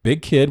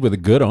kid with a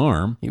good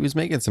arm. He was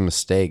making some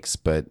mistakes,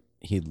 but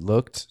he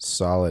looked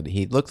solid.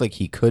 He looked like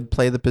he could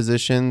play the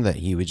position, that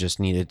he would just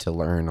needed to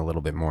learn a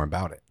little bit more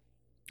about it.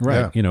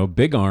 Right. Yeah.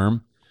 Big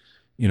arm.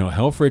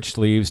 Helfrich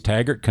leaves.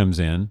 Taggart comes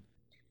in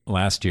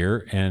last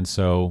year, and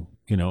so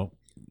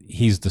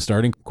he's the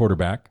starting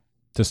quarterback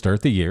to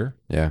start the year.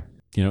 Yeah.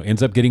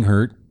 Ends up getting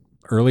hurt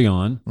early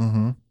on.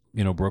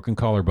 Mm-hmm. Broken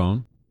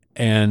collarbone,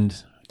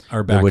 and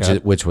our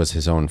backup, which was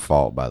his own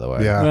fault, by the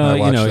way. Yeah. Well, I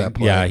watched that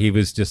play. Yeah, he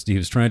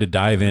was trying to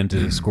dive in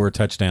to score a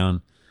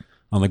touchdown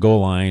on the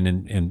goal line,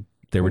 and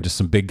there were just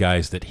some big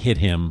guys that hit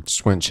him.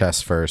 Just went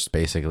chest first,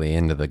 basically,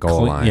 into the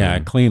goal line. Yeah,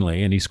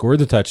 cleanly, and he scored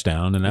the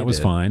touchdown, and that was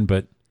fine.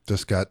 But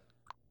just got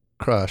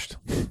crushed.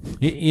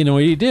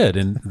 He did.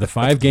 And the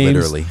 5 games,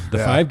 Literally.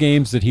 5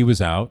 games that he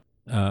was out,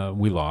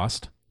 we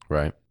lost.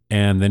 Right.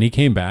 And then he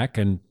came back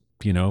and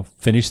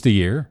finished the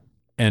year.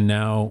 And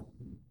now,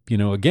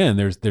 again,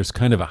 there's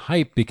kind of a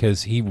hype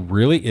because he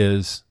really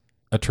is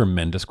a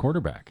tremendous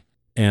quarterback.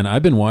 And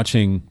I've been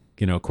watching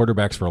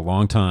quarterbacks for a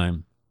long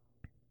time,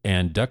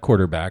 and Duck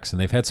quarterbacks, and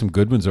they've had some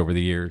good ones over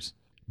the years.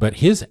 But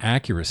his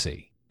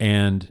accuracy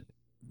and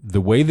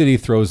the way that he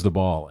throws the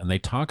ball, and they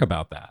talk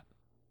about that.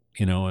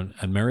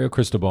 And Mario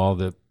Cristobal,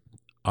 the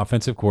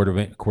offensive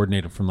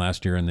coordinator from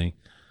last year, and the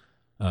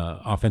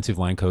offensive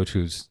line coach,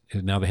 who's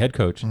now the head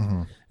coach,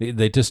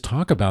 they just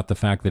talk about the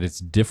fact that it's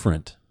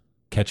different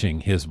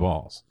catching his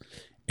balls.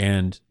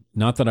 And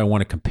not that I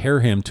want to compare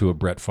him to a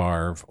Brett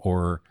Favre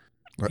or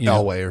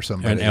Elway or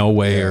somebody. An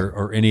Elway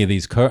or any of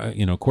these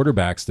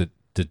quarterbacks that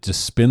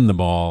just spin the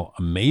ball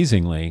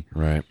amazingly.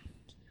 Right.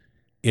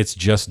 It's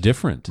just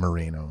different.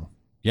 Marino.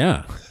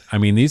 Yeah. I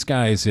mean, these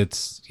guys,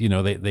 it's,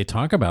 they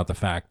talk about the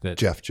fact that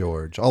Jeff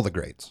George, all the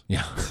greats.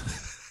 Yeah.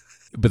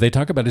 But they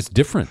talk about it's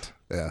different.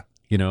 Yeah.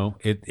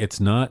 It's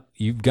not,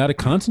 you've got to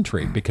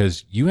concentrate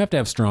because you have to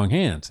have strong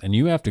hands and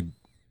you have to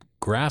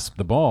grasp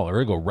the ball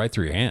or it'll go right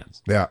through your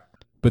hands. Yeah.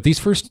 But these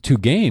first 2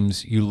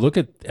 games, you look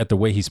at the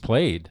way he's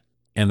played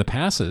and the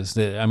passes.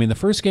 The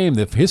first game,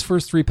 his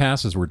first 3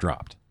 passes were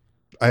dropped.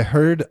 I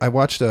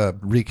watched a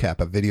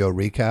video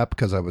recap,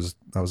 because I was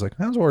like,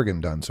 how's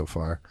Oregon done so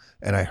far?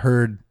 And I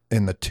heard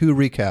in the 2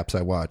 recaps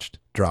I watched,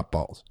 drop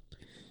balls.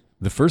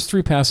 The first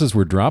 3 passes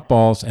were drop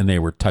balls, and they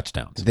were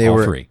touchdowns. They all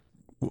were 3.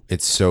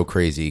 It's so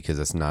crazy because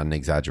it's not an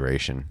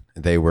exaggeration.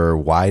 They were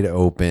wide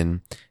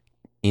open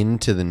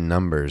into the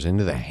numbers,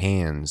 into the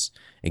hands,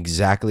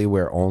 exactly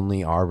where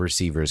only our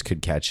receivers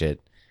could catch it,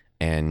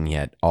 and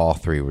yet all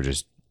 3 were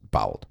just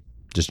bowled,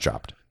 just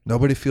dropped.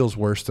 Nobody feels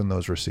worse than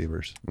those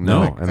receivers.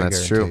 No, and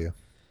that's true. You.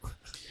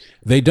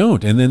 They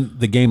don't. And then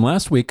the game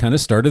last week kind of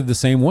started the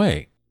same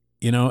way.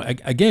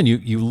 Again,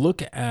 you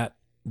look at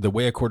the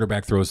way a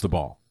quarterback throws the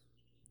ball,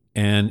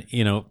 and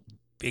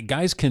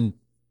guys can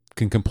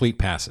complete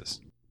passes,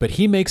 but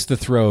he makes the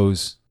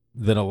throws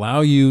that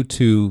allow you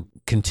to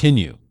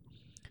continue.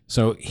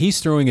 So he's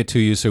throwing it to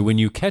you, so when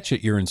you catch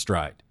it, you're in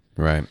stride.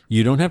 Right.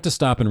 You don't have to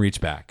stop and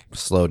reach back.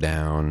 Slow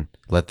down.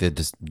 Let the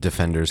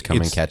defenders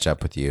come and catch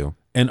up with you.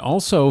 And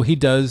also he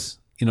does,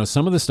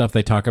 some of the stuff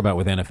they talk about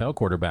with NFL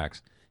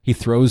quarterbacks, he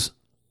throws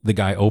the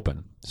guy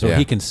open. So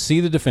he can see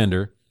the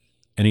defender,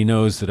 and he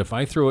knows that if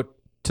I throw it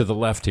to the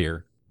left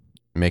here,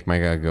 make my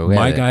guy go.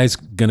 My guy's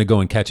going to go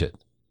and catch it.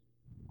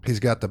 He's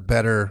got the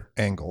better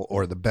angle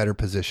or the better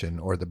position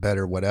or the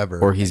better whatever.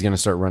 Or he's going to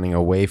start running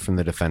away from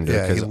the defender.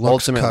 Yeah, he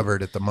looks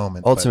covered at the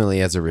moment.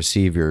 Ultimately, as a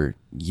receiver,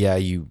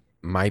 you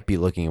might be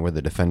looking at where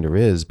the defender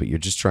is, but you're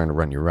just trying to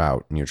run your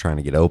route and you're trying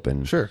to get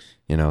open. Sure.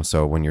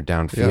 So when you're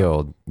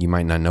downfield, you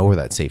might not know where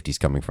that safety's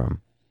coming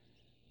from,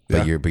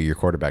 but your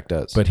quarterback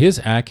does. But his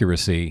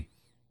accuracy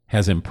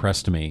has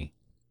impressed me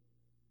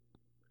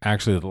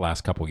actually the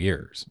last couple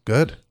years.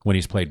 Good. When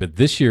he's played. But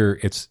this year,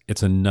 it's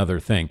another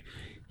thing.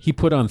 He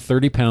put on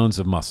 30 pounds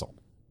of muscle.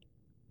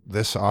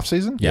 This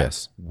offseason?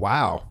 Yes.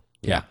 Wow.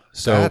 Yeah.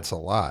 So That's a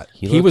lot.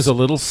 he was a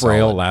little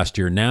frail solid. last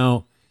year.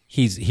 Now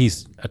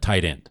he's a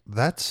tight end.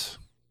 That's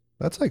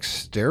like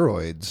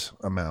steroids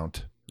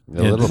amount.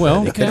 A little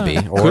well, bit. It could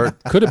yeah. be. Or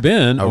Could have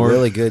been. a or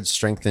really good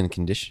strength and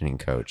conditioning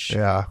coach.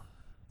 Yeah.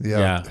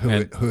 Yeah,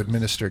 Who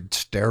administered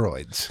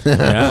steroids.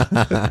 yeah.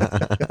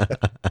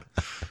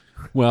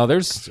 Well,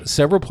 there's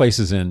several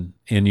places in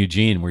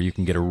Eugene where you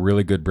can get a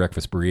really good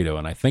breakfast burrito,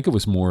 and I think it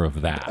was more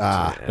of that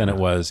than it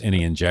was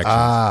any injections.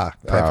 I've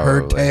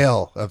heard Probably.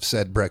 tale of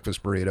said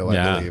breakfast burrito,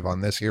 Yeah. I believe, on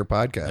this here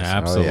podcast.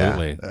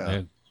 Absolutely.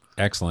 Yeah.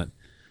 Excellent.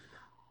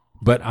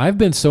 But I've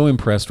been so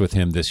impressed with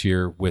him this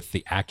year with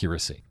the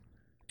accuracy.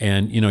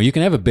 And, you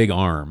can have a big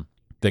arm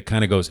that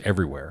kind of goes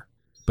everywhere,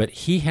 but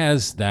he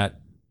has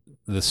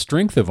the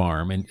strength of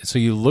arm. And so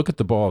you look at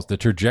the balls, the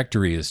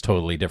trajectory is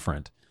totally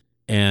different.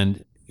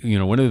 And,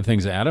 one of the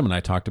things Adam and I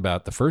talked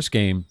about the first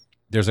game,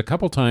 there's a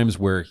couple times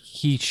where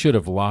he should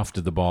have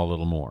lofted the ball a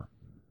little more.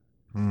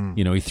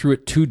 He threw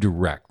it too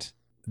direct.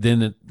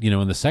 Then,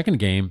 in the second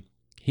game,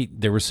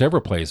 there were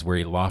several plays where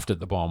he lofted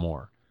the ball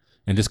more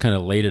and just kind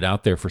of laid it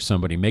out there for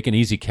somebody, make an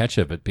easy catch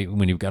of it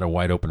when you've got a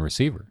wide open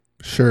receiver.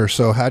 Sure.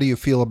 So how do you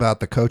feel about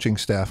the coaching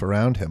staff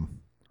around him?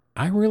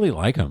 I really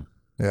like him.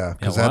 Yeah,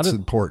 because A lot that's of-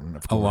 important,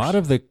 of A course. lot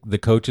of the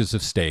coaches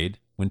have stayed.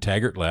 When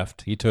Taggart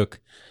left, he took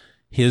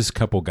his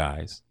couple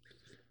guys,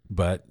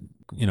 but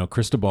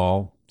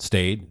Cristobal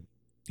stayed.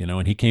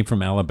 And he came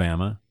from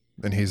Alabama,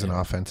 And he's an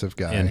offensive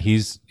guy. and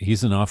he's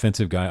an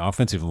offensive guy,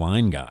 offensive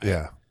line guy.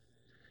 yeah.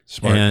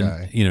 Smart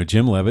and guy.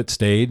 Jim Leavitt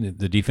stayed,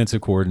 the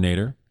defensive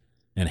coordinator,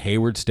 and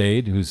Hayward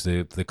stayed, who's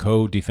the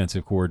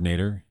co-defensive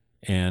coordinator,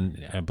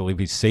 and I believe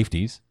he's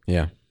safeties.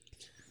 Yeah.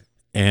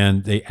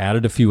 And they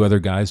added a few other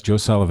guys. Joe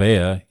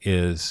Salavea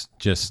is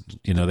just,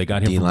 they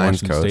got him from D-line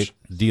Washington coach.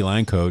 State,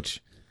 D-line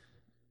coach,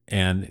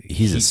 and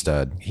He's a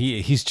stud.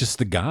 He's just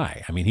the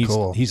guy. I mean,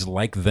 Cool. he's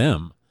like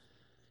them.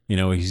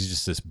 He's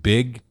just this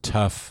big,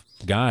 tough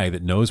guy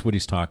that knows what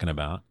he's talking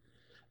about.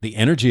 The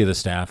energy of the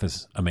staff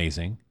is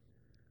amazing.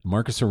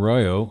 Marcus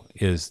Arroyo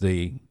is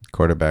the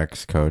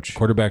Quarterback's coach.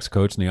 quarterback's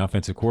coach and the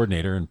offensive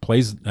coordinator, and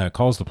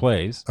calls the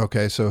plays.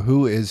 Okay, so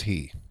who is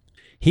he?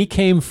 He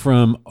came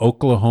from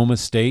Oklahoma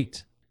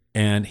State,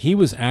 and he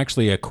was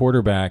actually a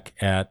quarterback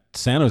at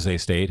San Jose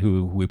State,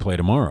 who we play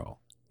tomorrow.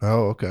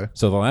 Oh, okay.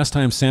 So the last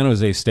time San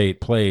Jose State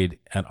played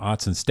at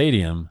Autzen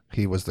Stadium,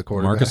 He was the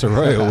quarterback. Marcus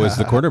Arroyo was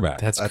the quarterback.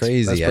 That's That's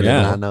crazy. I pretty did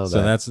yeah, not know that.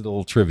 so that's a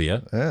little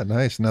trivia. Yeah,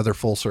 nice. Another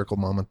full circle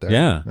moment there.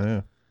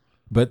 Yeah.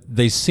 But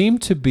they seem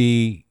to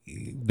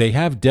they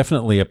have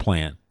definitely a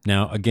plan.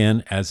 Now,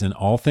 again, as in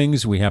all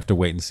things, we have to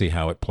wait and see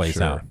how it plays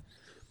Sure. out.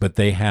 But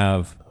they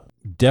have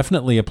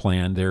definitely a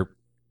plan.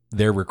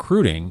 Their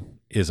recruiting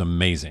is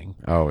amazing.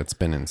 Oh, it's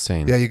been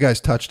insane. Yeah, you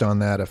guys touched on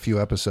that a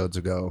few episodes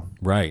ago.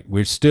 Right.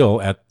 We're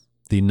still at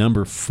the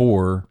number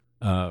 4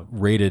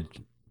 rated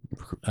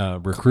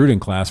recruiting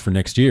class for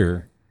next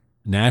year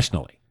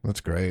nationally.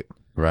 That's great.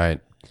 Right.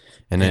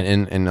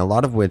 And a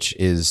lot of which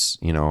is,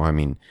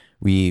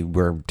 we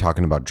were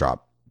talking about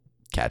drop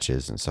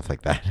catches and stuff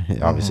like that.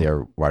 Obviously,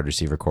 our wide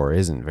receiver core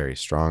isn't very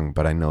strong,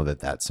 but I know that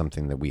that's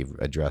something that we've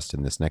addressed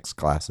in this next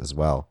class as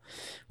well.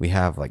 We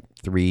have like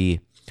 3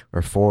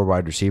 or 4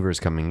 wide receivers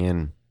coming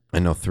in. I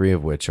know 3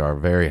 of which are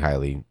very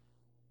highly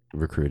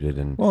recruited.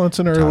 And Well, it's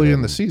an early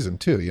in the touted. season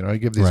too. You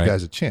give these Right.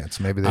 guys a chance.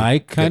 Maybe they I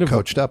get kind of-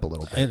 coached up a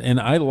little bit. And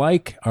I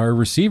like our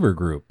receiver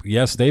group.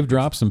 Yes, they've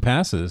dropped some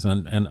passes,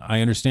 and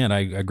I understand. I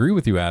agree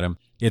with you, Adam.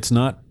 It's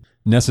not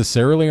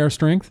necessarily our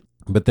strength,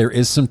 but there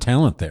is some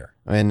talent there.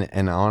 And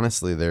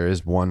honestly, there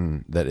is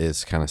one that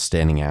is kind of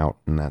standing out,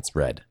 and that's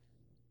Red.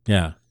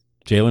 Yeah.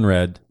 Jalen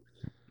Redd.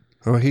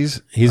 Oh,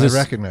 I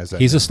recognize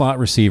that. He's name. a slot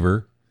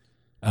receiver,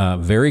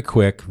 very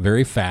quick,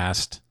 very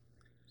fast,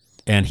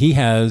 and he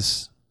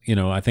has,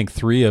 I think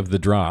 3 of the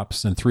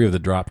drops and 3 of the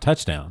drop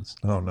touchdowns.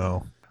 Oh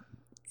no.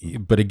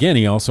 But again,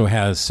 he also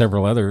has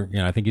several other.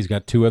 I think he's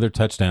got 2 other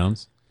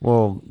touchdowns.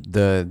 Well,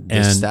 the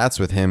And- stats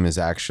with him is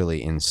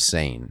actually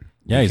insane.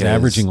 Yeah, he's because,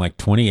 averaging like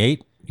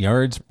 28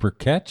 yards per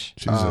catch.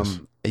 Jesus.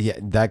 Yeah,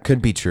 that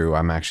could be true.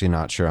 I'm actually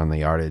not sure on the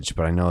yardage,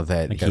 but I know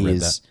that think I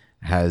read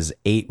has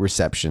 8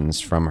 receptions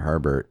from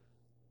Herbert.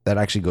 That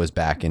actually goes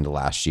back into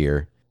last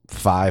year.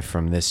 5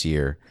 from this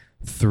year,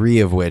 3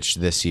 of which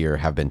this year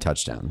have been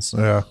touchdowns.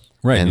 Yeah.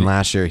 Right. And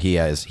last year he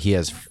has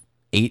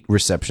 8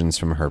 receptions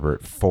from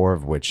Herbert, 4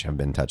 of which have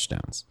been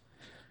touchdowns.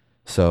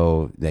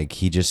 So like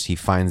he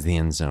finds the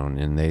end zone,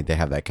 and they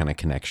have that kind of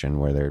connection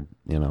where they're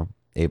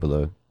able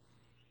to.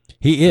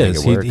 He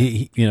is. Make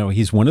it work.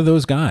 He's one of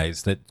those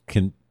guys that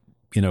can,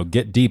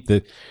 get deep.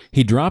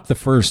 He dropped the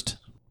first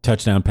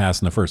touchdown pass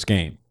in the first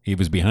game. He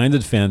was behind the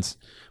defense,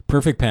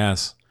 perfect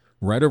pass,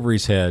 right over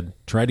his head,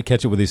 tried to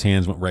catch it with his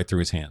hands, went right through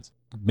his hands.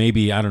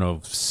 Maybe,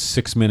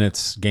 6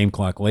 minutes game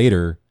clock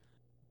later,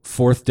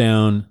 4th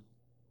down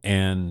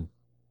and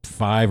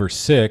 5 or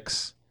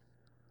 6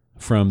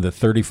 from the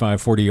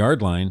 35,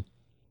 40-yard line,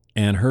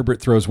 and Herbert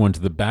throws one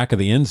to the back of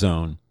the end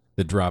zone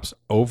that drops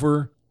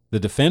over the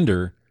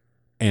defender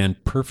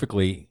and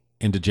perfectly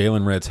into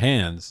Jalen Redd's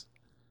hands.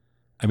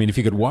 I mean, if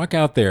you could walk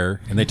out there,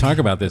 and they talk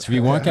about this, if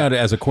you walk out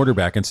as a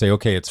quarterback and say,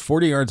 okay, it's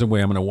 40 yards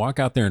away, I'm going to walk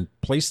out there and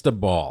place the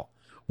ball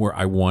where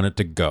I want it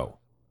to go.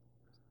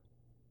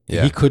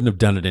 Yeah. He couldn't have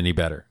done it any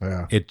better.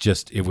 Yeah.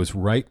 It was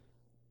right,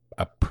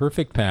 a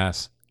perfect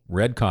pass.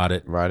 Red caught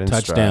it, Right in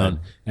touchdown,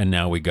 stride. and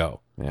now we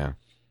go. Yeah.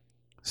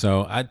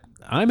 So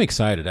I'm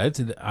excited.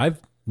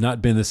 I've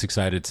not been this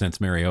excited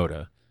since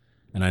Mariota,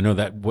 and I know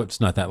that what's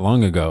not that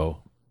long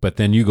ago, but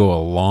then you go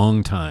a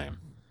long time.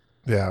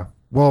 Yeah.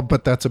 Well,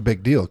 but that's a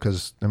big deal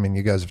because, I mean,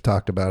 you guys have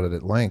talked about it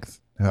at length,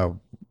 how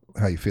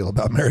you feel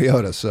about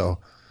Mariota. So,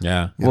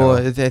 Yeah. Well,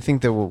 I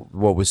think that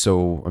what was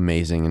so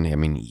amazing, and I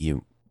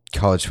mean,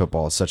 college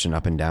football is such an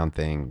up and down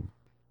thing.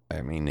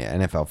 I mean,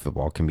 NFL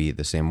football can be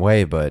the same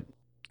way, but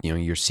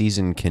your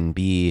season can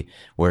be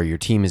where your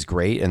team is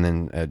great, and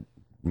then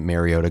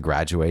Mariota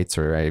graduates,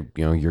 or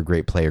your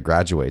great player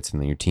graduates, and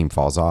then your team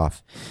falls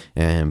off.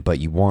 But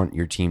you want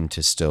your team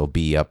to still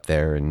be up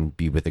there and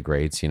be with the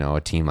greats.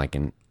 A team like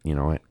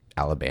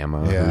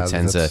Alabama, Yeah, who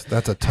tends to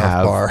that's a tough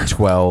have bar.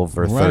 12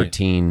 or Right.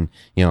 13,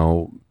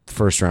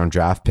 first round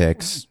draft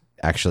picks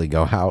actually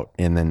go out,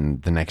 and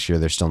then the next year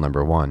they're still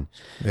number one.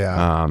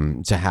 Yeah.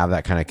 To have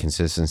that kind of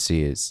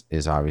consistency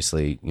is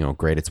obviously,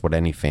 great. It's what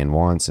any fan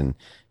wants. And,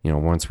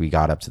 once we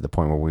got up to the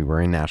point where we were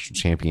in national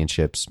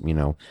championships,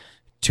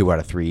 2 out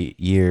of 3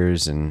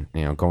 years, and,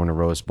 going to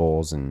Rose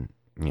Bowls, and,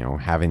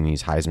 having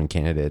these Heisman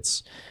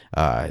candidates,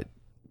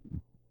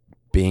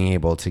 being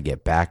able to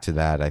get back to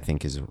that, I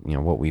think is,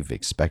 what we've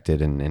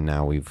expected. And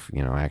now we've,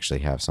 actually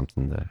have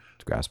something to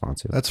grasp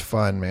onto. That's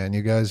fun, man.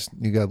 You guys,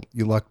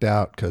 you lucked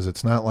out because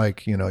it's not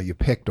like, you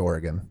picked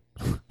Oregon,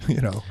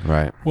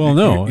 Right. Well,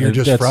 no, You're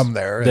just that's- from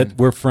there, That and-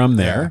 we're from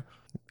there,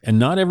 and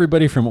not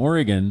everybody from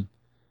Oregon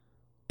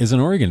is an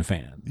Oregon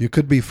fan. You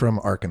could be from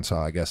Arkansas,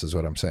 I guess is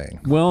what I'm saying.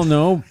 Well,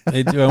 no,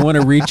 I want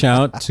to reach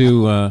out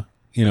to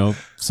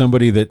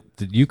somebody that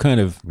you kind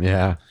of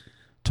Yeah.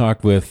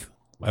 talked with.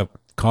 A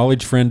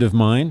college friend of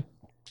mine,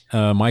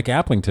 Mike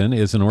Applington,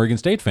 is an Oregon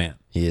State fan.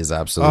 He is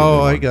absolutely. Oh,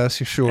 I one. guess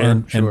you sure.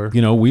 And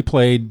we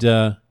played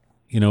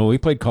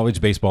college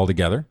baseball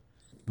together.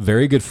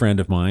 Very good friend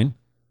of mine,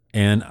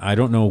 and I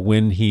don't know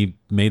when he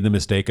made the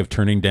mistake of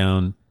turning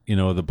down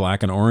the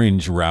black and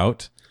orange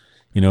route,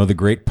 the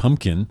Great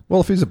Pumpkin.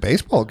 Well, if he's a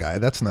baseball guy,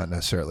 that's not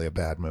necessarily a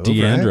bad move. Right?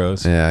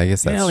 D'Andros. Yeah, I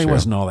guess that's Well, he true.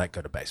 wasn't all that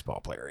good a baseball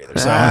player either.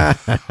 So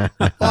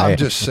Well, I'm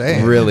just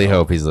saying. Really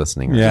hope he's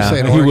listening. yeah,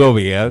 saying he Oregon- will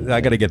be.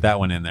 I got to get that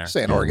one in there.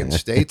 Saying Oregon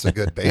State's a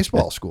good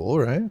baseball school,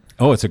 right?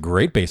 Oh, it's a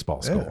great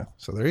baseball school, Yeah.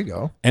 So there you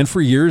go. and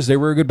for years they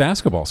were a good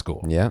basketball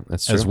school. Yeah,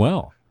 that's true. as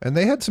well. And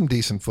they had some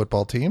decent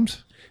football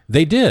teams.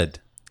 They did.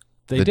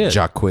 They The did.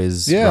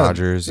 Jacquizz Yeah,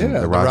 Rogers and yeah,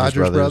 the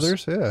Rogers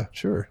brothers. Yeah,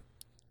 sure.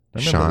 I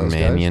remember Sean those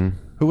guys. Mannion.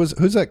 Who's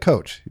that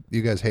coach?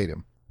 You guys hate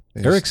him.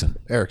 Erickson.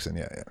 Erickson,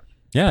 yeah.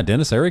 Yeah,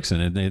 Dennis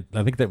Erickson. And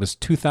I think that was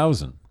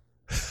 2000.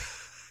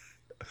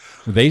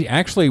 They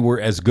actually were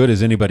as good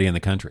as anybody in the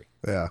country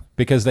Yeah.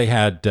 because they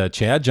had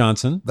Chad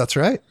Johnson That's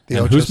right. The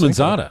and Ocho Husman Cinco.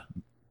 Zada.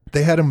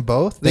 They had them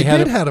both. They had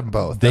did him- have them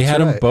both. They That's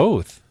had them right.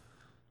 both.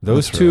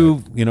 Those That's two,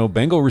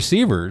 Bengal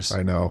receivers.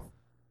 I know.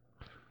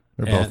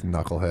 They're both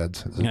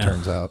knuckleheads, as it Yeah.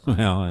 turns out.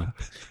 Well,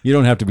 you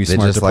don't have to be They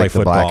smart just to play like the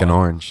football. black and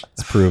orange.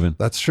 It's proven.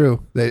 That's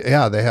true. They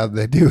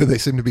do. They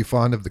seem to be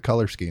fond of the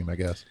color scheme, I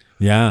guess.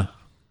 Yeah.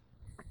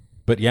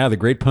 But yeah, the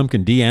Great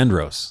Pumpkin,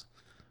 D'Andros,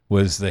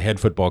 was the head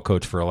football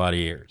coach for a lot of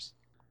years.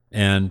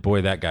 And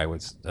boy, that guy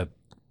was a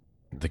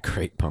The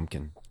Great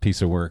Pumpkin.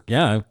 piece of work.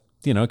 Yeah,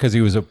 because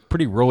he was a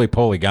pretty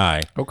roly-poly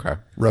guy. Okay.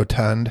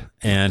 Rotund.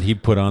 And he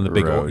put on the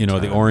big,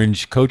 the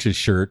orange coach's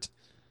shirt,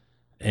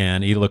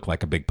 and he looked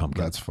like a big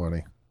pumpkin. That's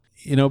funny.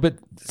 But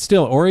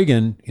still,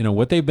 Oregon,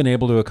 what they've been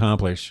able to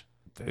accomplish,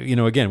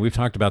 again, we've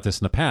talked about this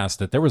in the past,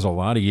 that there was a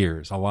lot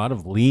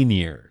of lean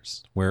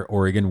years where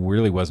Oregon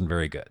really wasn't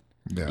very good.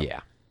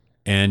 Yeah.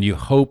 And you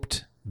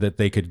hoped that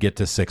they could get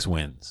to 6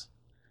 wins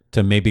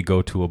to maybe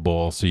go to a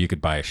bowl so you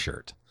could buy a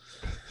shirt,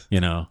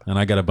 and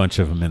I got a bunch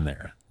of them in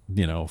there,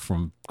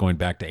 from going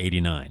back to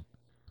 89.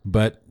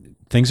 But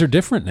things are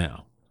different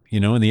now,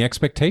 and the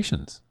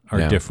expectations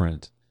are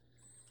different.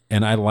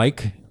 And I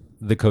like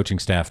the coaching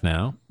staff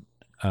now.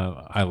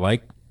 I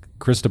like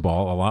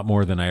Cristobal a lot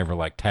more than I ever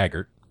liked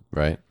Taggart.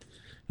 Right.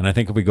 And I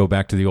think if we go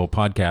back to the old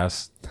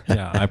podcast,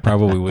 I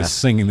probably was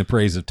singing the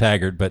praise of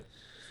Taggart, but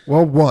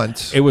Well,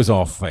 once it was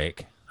all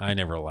fake. I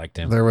never liked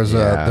him. there was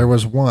Yeah. there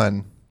was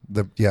one.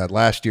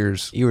 Last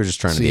year's You were just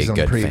trying to be a season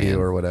good preview fan.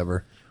 or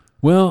whatever.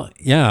 Well,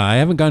 yeah, I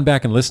haven't gone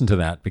back and listened to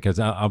that because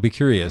I'll be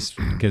curious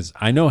because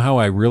I know how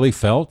I really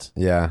felt,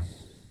 Yeah.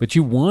 but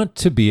you want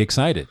to be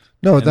excited.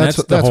 No, And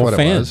that's the whole what it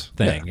fan was.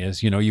 thing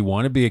is, you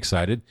want to be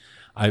excited.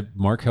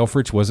 Mark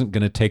Helfrich wasn't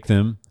going to take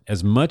them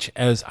as much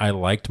as I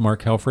liked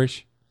Mark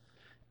Helfrich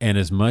and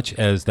as much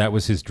as that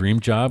was his dream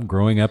job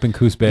growing up in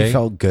Coos Bay. You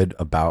felt good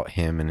about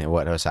him and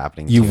what was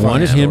happening. You to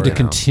wanted him to you know.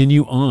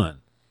 continue on,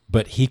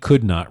 but he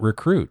could not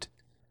recruit.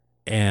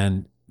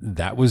 And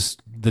that was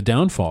the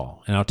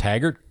downfall. Now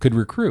Taggart could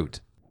recruit,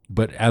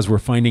 but as we're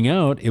finding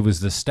out, it was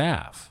the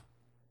staff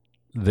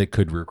that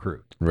could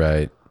recruit.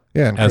 Right.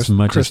 Yeah, and As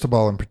much as-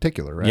 Cristobal in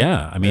particular, right?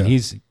 Yeah, I mean,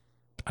 he's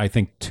I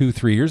think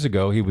 2-3 years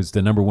ago, he was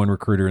the number one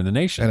recruiter in the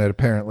nation. And it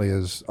apparently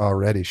is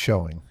already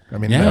showing. I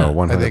mean, Yeah. No,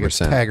 I think it's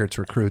 100%. Taggart's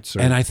recruits.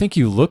 And I think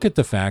you look at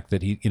the fact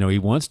that he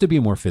wants to be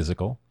more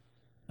physical.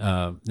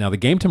 Now the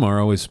game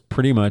tomorrow is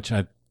pretty much,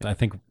 I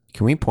think.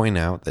 Can we point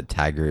out that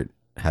Taggart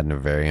had a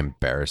very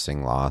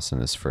embarrassing loss in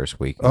his first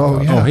week?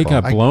 Oh, yeah. Oh, he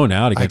got I- blown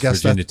out I against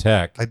guess Virginia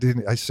Tech.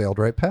 I sailed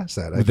right past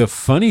that. The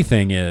funny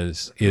thing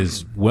is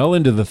well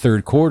into the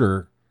third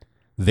quarter,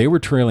 they were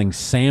trailing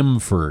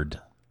Samford,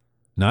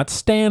 not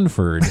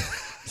Stanford,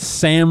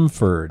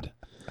 Samford,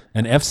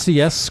 an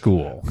FCS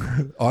school.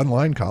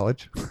 Online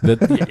college.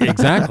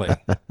 Exactly.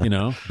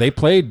 They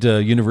played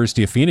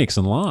University of Phoenix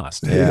and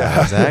lost.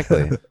 Yeah,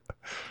 exactly.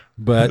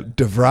 But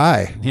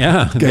DeVry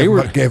yeah,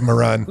 gave him a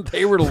run.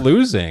 they were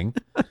losing.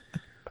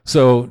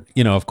 So,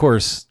 of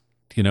course,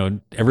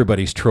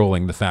 everybody's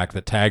trolling the fact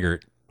that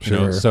Taggart,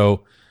 Sure.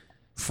 So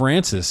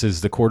Francis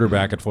is the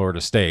quarterback at Florida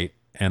State,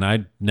 and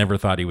I never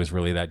thought he was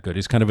really that good.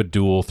 He's kind of a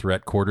dual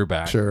threat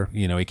quarterback. Sure.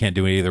 He can't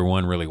do either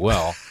one really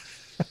well.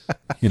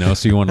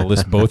 So you want to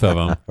list both of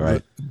them.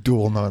 Right.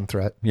 Dual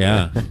non-threat.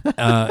 Yeah.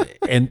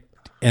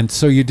 And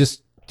so you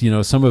just,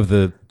 some of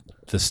the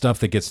stuff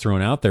that gets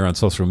thrown out there on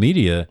social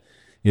media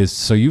is,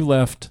 so you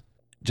left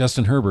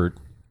Justin Herbert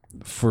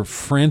for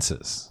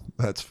Francis.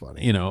 That's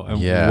funny. And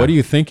Yeah. what are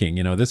you thinking?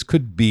 This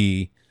could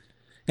be,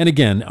 and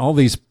again, all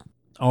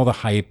the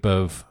hype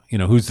of,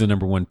 who's the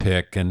number one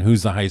pick and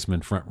who's the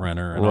Heisman front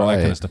runner and all that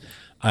kind Right. of stuff.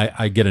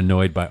 I get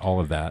annoyed by all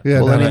of that.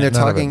 Yeah, Well, none I mean, of- they're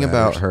none of it talking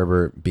about matters.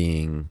 Herbert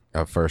being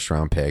a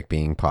first-round pick,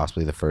 being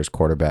possibly the first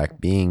quarterback,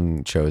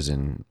 being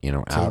chosen,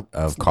 out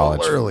of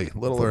college.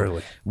 Little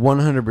early.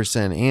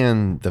 100%.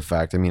 And the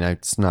fact, I mean,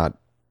 it's not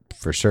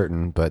for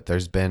certain, but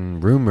there's been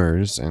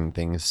rumors and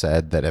things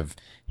said that have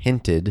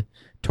hinted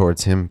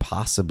towards him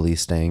possibly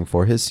staying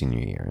for his senior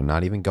year and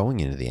not even going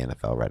into the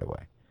NFL right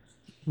away.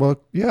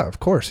 Well, yeah, of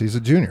course. He's a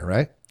junior,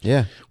 right?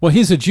 Yeah. Well,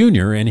 he's a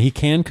junior and he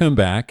can come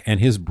back, and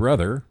his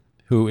brother,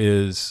 who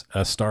is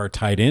a star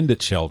tight end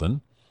at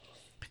Sheldon,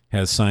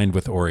 has signed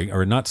with Oregon,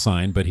 or not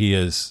signed, but he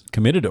is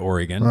committed to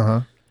Oregon.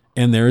 Uh-huh.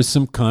 And there is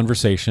some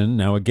conversation.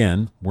 Now,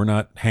 again, we're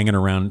not hanging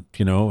around,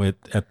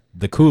 at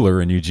the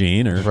cooler in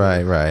Eugene or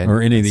Right. or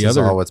any of the This is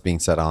other. all what's being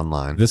said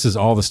online. This is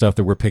all the stuff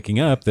that we're picking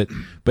up.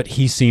 But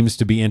he seems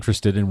to be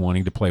interested in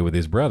wanting to play with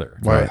his brother.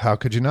 Why? How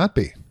could you not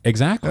be?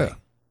 Exactly. Yeah.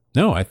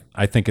 No,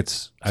 I think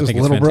it's It's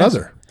his little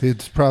brother.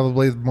 It's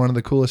probably one of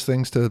the coolest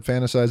things to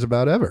fantasize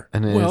about ever.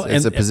 And Well,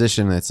 it's a and-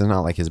 position that's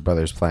not like his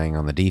brother's playing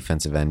on the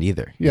defensive end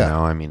either. Yeah.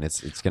 I mean, it's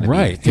going to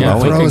Right. be Yeah.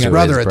 throwing Throw to his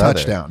brother a brother.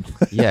 touchdown.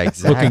 Yeah,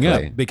 exactly. Hooking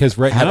up, because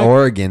right At now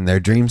Oregon,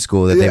 their dream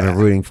school that they've Yeah. been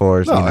rooting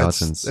for, No,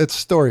 since it's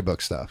storybook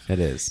stuff. it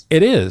is.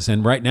 it is,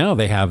 and right now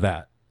they have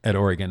that at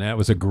Oregon. That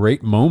was a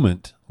great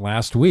moment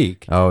last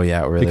week Oh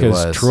yeah, it really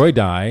because was. Troy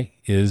Dye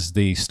is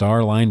the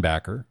star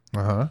linebacker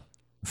Uh-huh.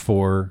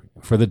 for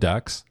the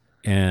Ducks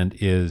and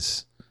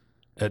is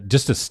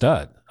just a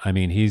stud. I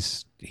mean,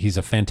 he's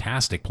a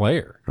fantastic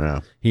player.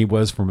 Yeah. He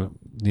was from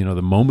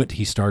the moment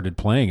he started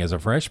playing as a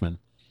freshman.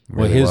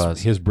 Well, Really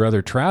was. his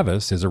brother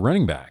Travis is a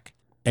running back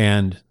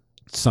and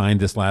signed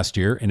this last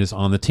year and is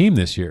on the team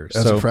this year.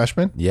 As a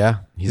freshman? Yeah,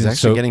 he's Yeah,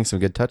 actually so- getting some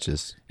good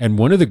touches. And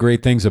one of the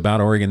great things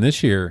about Oregon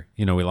this year,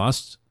 we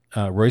lost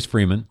Royce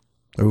Freeman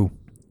Ooh.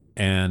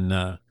 and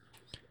It's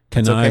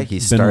Kenai okay.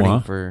 He's Benoit.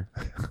 starting for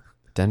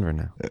Denver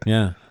now.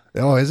 Yeah,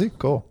 Oh, is he?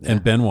 Cool.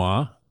 and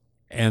Benoit.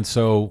 And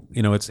so,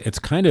 it's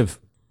kind of,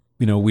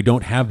 we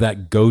don't have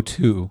that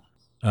go-to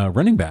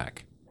running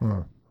back.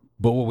 Hmm.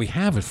 But what we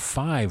have is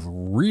 5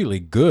 really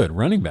good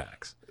running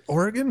backs.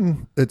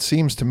 Oregon, it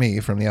seems to me,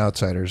 from the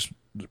outsider's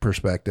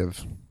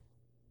perspective,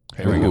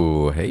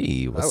 Ooh,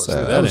 hey, what's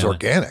that up? was in.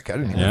 organic. I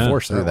didn't even Yeah.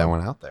 force Threw that that one.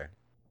 one out there.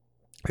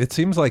 It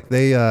seems like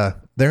they're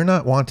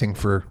not wanting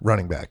for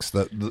running backs.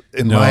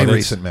 In No, my that's-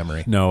 recent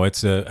memory, No,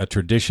 it's a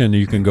tradition.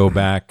 You can go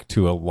back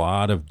to a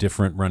lot of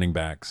different running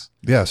backs.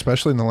 yeah,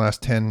 especially in the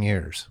last 10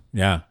 years,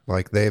 Yeah.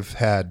 like they've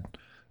had.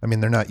 I mean,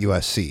 they're not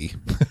USC.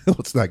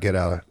 Let's not get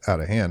out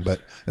of hand.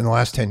 But in the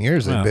last 10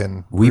 years, they've Well,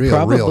 been We real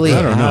probably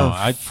good. I don't know.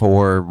 have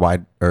four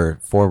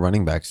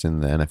running backs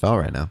in the NFL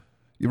right now.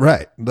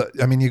 Right.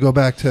 I mean, you go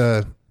back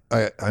to.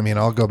 I mean,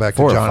 I'll go back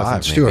 4 to or Jonathan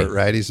 5 Stewart. maybe.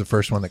 Right, he's the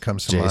first one that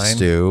comes to Jay mind.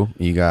 Stu,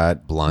 you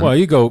got Blunt. Well,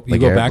 you go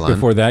LeGarrette back Blount.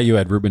 before that. You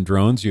had Ruben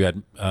Drones. You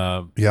had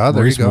Yeah, there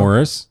Maurice you go.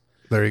 Morris.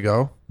 There you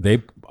go.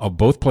 They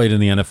both played in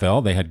the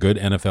NFL. They had good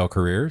NFL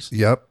careers.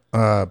 Yep.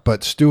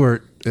 But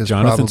Stewart is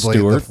Jonathan probably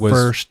Stewart the was-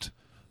 first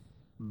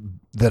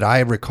that I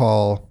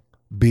recall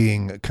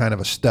being kind of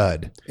a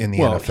stud in the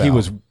Well,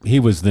 NFL. he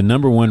was the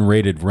number 1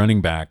 rated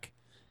running back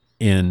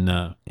in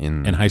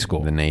high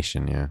school. The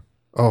nation, yeah.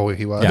 Oh,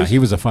 he was. Yeah, he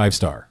was a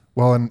 5-star.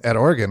 Well, at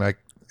Oregon,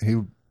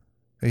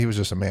 he was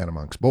just a man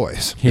amongst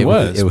boys. He It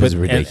was- it was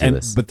but,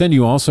 ridiculous. But then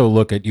you also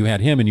look at, you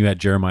had him and you had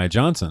Jeremiah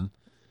Johnson,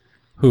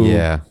 who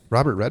Yeah.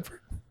 Robert Redford.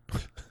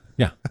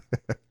 yeah.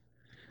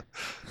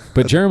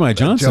 But Jeremiah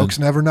Johnson, Joke's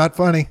never not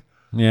funny.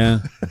 yeah.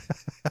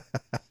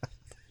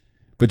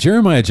 But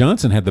Jeremiah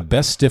Johnson had the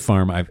best stiff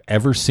arm I've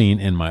ever seen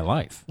in my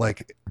life.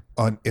 Like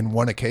in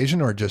one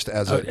occasion, or just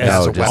as a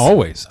just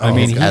always. I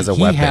mean, as a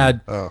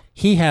weapon.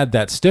 He had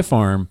that stiff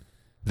arm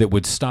that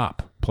would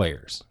stop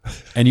players,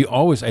 and you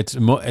always it's the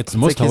most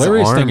like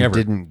hilarious his arm thing ever.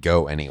 Didn't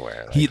go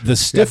anywhere. Like, The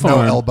stiff no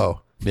arm,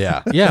 elbow.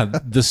 yeah. yeah,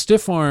 the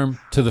stiff arm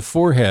to the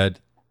forehead,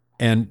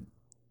 and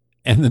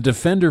the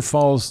defender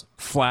falls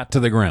flat to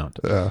the ground.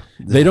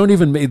 They don't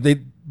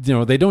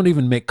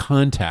even make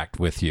contact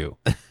with you.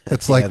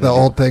 It's like the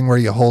old thing where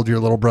you hold your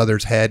little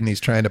brother's head and he's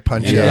trying to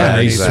punch you. Yeah,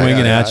 underneath. he's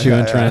swinging at you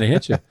and trying to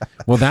hit you.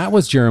 Well, that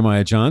was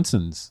Jeremiah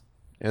Johnson's.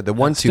 Yeah, the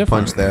 1-2 stiff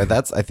punch arm. there,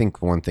 that's, I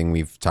think, one thing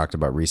we've talked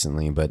about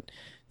recently. But,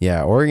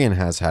 yeah, Oregon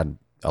has had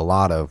a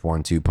lot of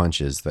 1-2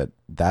 punches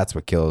that's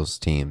what kills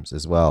teams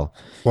as well.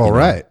 Well, You know,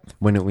 right.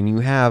 When you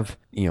have,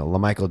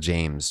 LaMichael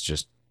James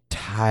just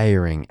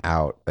tiring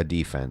out a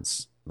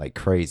defense like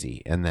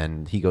crazy, and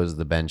then he goes to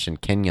the bench and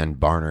Kenyon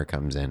Barner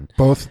comes in.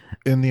 Both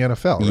in the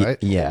NFL, right?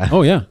 Yeah.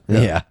 Oh yeah,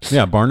 Yeah.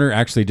 yeah. Barner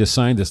actually just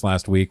signed this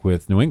last week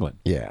with New England.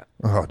 Yeah.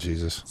 Oh,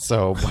 Jesus.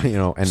 So,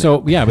 and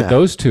So yeah, but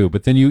those two.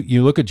 But then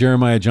you look at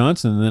Jeremiah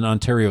Johnson, and then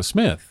Ontario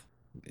Smith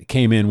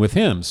came in with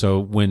him. So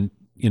when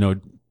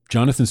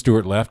Jonathan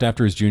Stewart left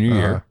after his junior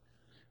year,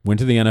 went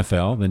to the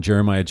NFL. Then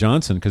Jeremiah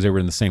Johnson, because they were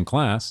in the same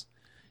class,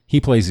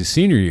 he plays his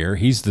senior year.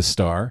 He's the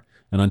star,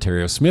 and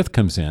Ontario Smith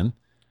comes in,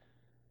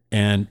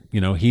 and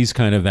he's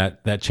kind of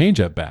that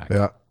change-up back.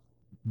 Yeah.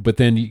 But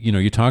then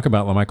you talk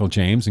about LaMichael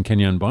James and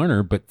Kenyon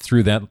Barner, but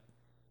through that,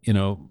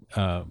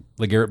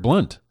 LeGarrette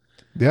Blount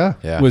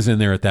Yeah. was in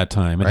there at that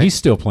time, and he's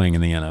still playing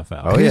in the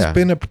NFL. Oh, yeah.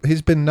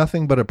 He's been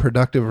nothing but a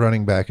productive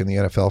running back in the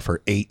NFL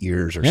for 8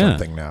 years or Yeah.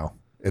 something now.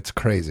 It's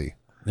crazy.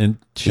 And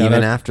shout Even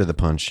out, after the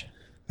punch.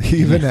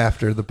 Even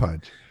after the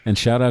punch. and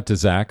shout out to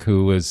Zach,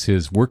 who was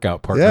his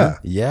workout partner. Yeah.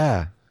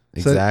 Yeah.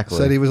 Said- Exactly.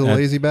 Said he was a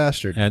lazy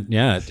bastard. At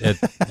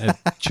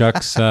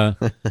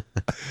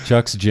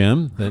Chuck's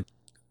gym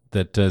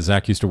that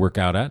Zach used to work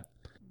out at.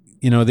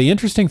 The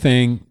interesting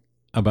thing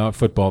about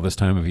football this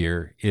time of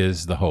year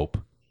is the hope.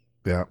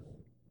 Yeah.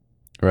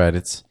 Right.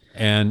 It's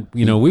And,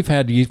 we've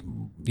had,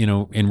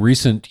 in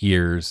recent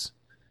years,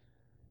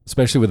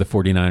 especially with the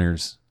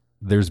 49ers,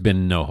 there's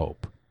been no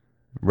hope.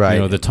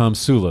 right. The Tom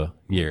Sula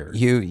year.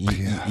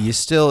 You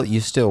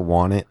still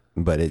want it,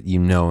 but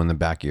in the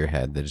back of your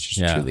head that it's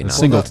just truly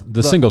not.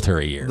 The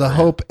Singletary year. The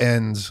hope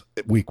ends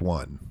at week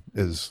 1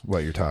 is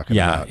what you're talking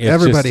Yeah, about. it's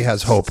Everybody just-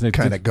 has hope it's-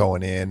 kind of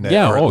going in.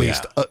 Yeah, Or at oh,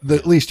 least, yeah.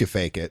 at least you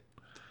fake it.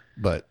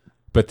 But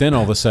But then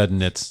all of a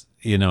sudden it's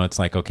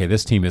like, okay,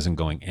 this team isn't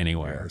going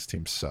anywhere. this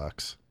team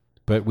sucks.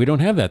 But we don't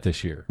have that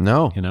this year.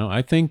 No.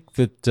 I think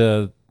that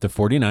the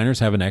 49ers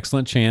have an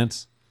excellent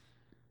chance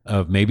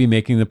of maybe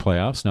making the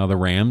playoffs. Now the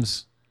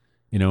Rams,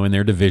 in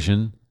their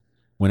division,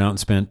 went out and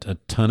spent a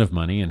ton of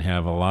money and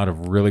have a lot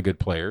of really good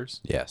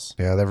players. Yes.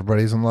 Yeah,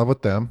 everybody's in love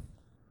with them.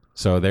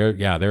 So they're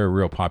a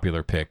real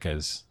popular pick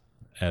as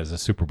a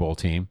Super Bowl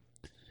team.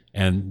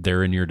 And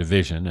they're in your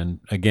division. And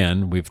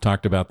again, we've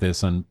talked about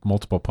this on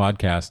multiple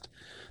podcasts,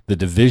 the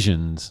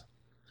divisions,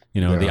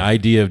 the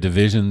idea of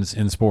divisions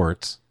in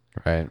sports.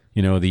 Right.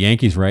 The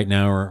Yankees right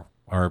now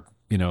are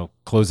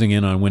closing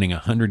in on winning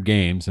 100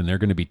 games, and they're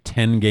going to be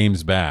 10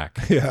 games back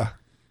Yeah.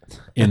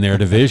 in their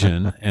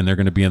division, and they're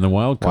going to be in the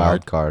wild card.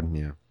 Wild card.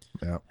 Yeah.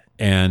 Yeah.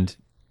 And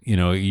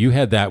you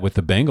had that with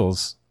the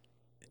Bengals,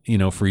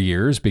 for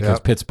years because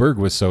Yep. Pittsburgh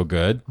was so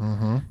good.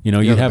 Mm-hmm. You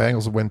the have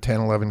Bengals would win 10,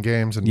 11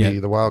 games and Yeah. be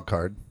the wild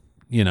card.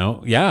 or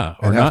And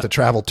have not to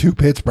travel to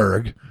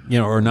Pittsburgh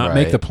or not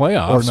make Right. the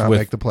playoffs or not with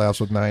make the playoffs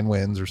with 9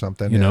 wins or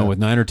something. with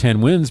 9 or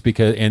 10 wins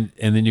because and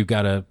then you've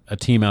got a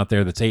team out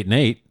there that's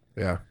 8-8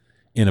 Yeah.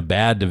 in a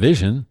bad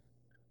division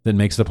that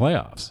makes the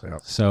playoffs.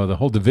 Yep. So the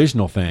whole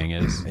divisional thing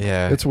is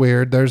Yeah. It's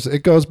weird.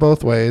 It goes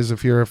both ways.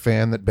 If you're a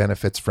fan that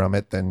benefits from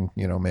it, then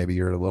maybe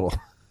you're a little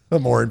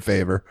more in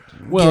favor.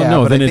 well, yeah,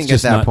 no, but then I it's think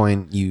just at that not.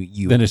 point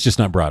you Then it's just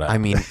not brought up. I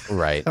mean,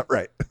 right.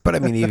 Right. But I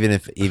mean, even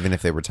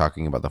if they were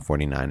talking about the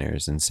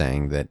 49ers and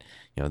saying that,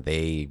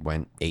 they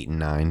went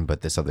 8-9,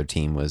 but this other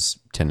team was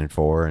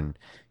 10-4 and,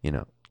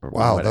 or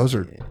Wow, whatever. those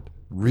are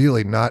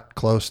really not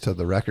close to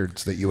the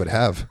records that you would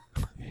have.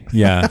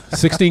 Yeah,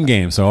 16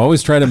 games. So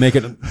always try to make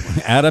it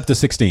add up to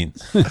 16.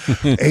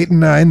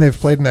 8-9, they've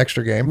played an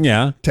extra game.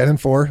 Yeah,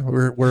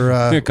 10-4. We're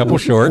A couple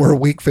short. We're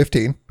week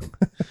 15.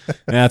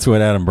 that's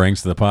what Adam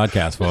brings to the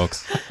podcast,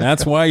 folks.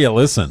 That's why you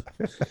listen,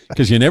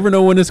 because you never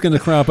know when it's going to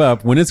crop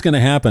up, when it's going to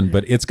happen,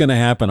 but it's going to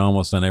happen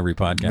almost on every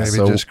podcast.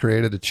 Maybe just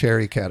created a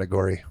cherry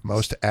category,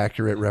 most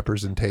accurate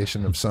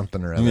representation of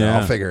something or other. Yeah.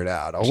 I'll figure it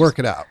out. I'll work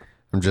it out.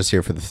 I'm just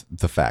here for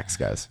the facts,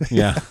 guys.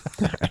 Yeah,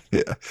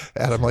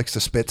 Adam likes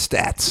to spit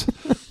stats.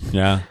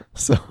 yeah.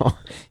 So,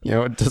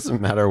 it doesn't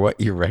matter what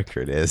your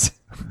record is,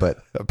 but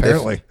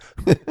Apparently,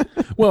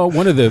 Well,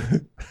 one of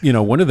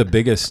the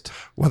biggest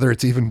whether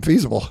it's even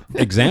feasible.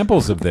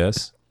 examples of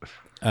this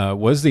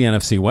was the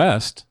NFC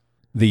West,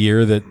 the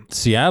year that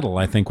Seattle,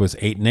 I think, was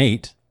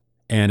 8-8,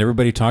 and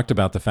everybody talked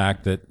about the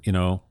fact that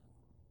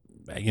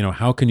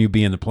how can you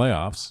be in the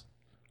playoffs,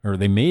 or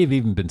they may have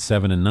even been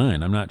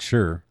 7-9. I'm not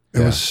sure. It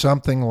was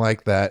something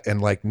like that,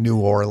 and like New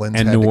Orleans,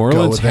 And had New to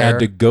Orleans go there. had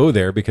to go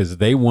there because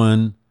they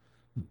won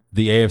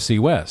the AFC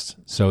West.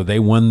 So they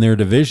won their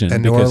division.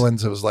 And New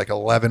Orleans, it was like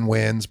 11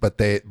 wins, but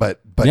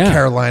Yeah.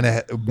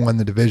 Carolina won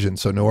the division,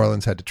 so New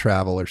Orleans had to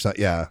travel or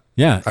something. Yeah,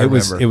 Yeah, I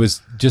remember. it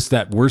was just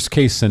that worst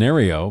case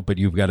scenario, but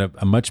you've got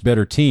a much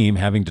better team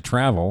having to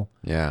travel,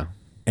 Yeah.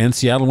 and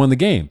Seattle won the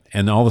game.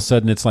 And all of a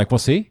sudden it's like, well,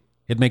 see,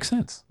 it makes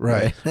sense.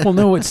 right. Well,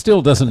 no, it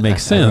still doesn't make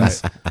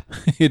sense.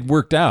 It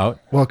worked out.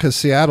 Well, because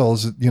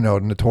Seattle's,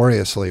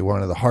 notoriously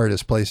one of the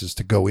hardest places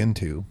to go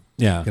into.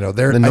 Yeah.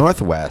 They're The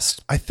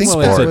Northwest. I think Well,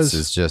 that it's- was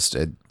is just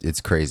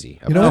it's crazy.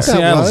 You know Well, what that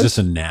Seattle's was? just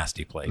a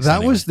nasty place. that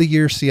anyway. was the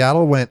year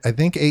Seattle went, I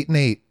think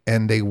 8-8,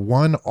 and they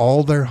won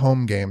all their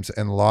home games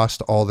and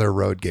lost all their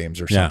road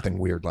games or Yeah. something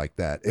weird like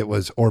that. It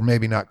was, or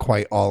maybe not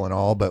quite all in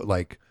all, but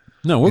like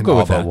No, we'll in go all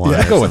with but that. one We'll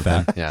or go with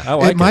something. that. Yeah. I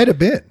like it might have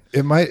been.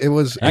 It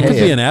was. That could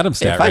Hey, be an Adam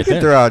stat If I right could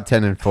there. throw out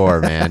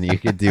 10-4, man, you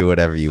could do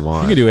whatever you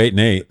want. You can do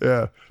 8-8.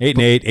 Yeah.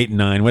 8-8,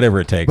 8-9, whatever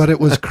it takes. But it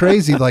was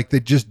crazy. Like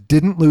they just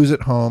didn't lose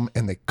at home,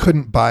 and they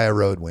couldn't buy a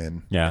road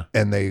win. Yeah.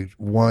 And they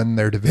won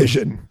their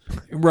division,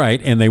 Right.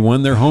 And they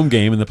won their home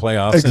game in the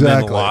playoffs and then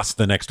Exactly. lost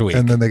the next week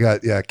and then they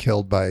got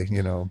killed by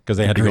because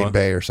they had to Green go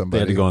Bay or They somebody.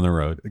 had to go on the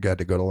road. They got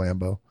to go to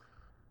Lambeau.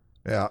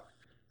 Yeah.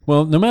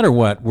 Well, no matter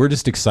what, we're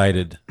just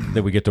excited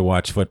that we get to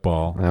watch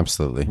football.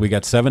 Absolutely. We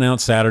got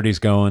 7-ounce Saturdays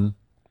going,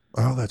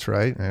 Oh, that's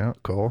right. Yeah.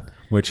 Cool.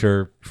 which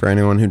are For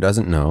anyone who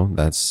doesn't know,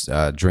 that's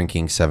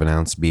drinking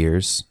 7-ounce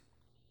beers,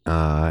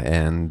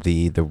 and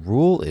the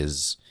rule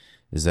is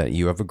that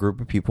you have a group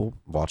of people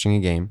watching a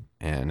game,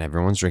 and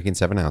everyone's drinking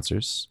 7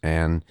 ounces,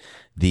 and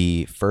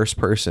the first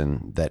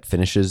person that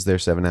finishes their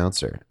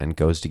 7-ouncer and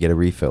goes to get a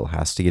refill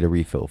has to get a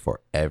refill for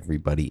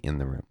everybody in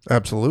the room.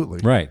 Absolutely.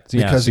 right.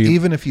 Yeah, Because so you-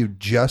 even if you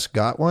just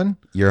got one,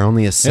 You're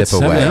only a sip it's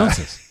 7 away.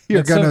 ounces. you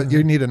It's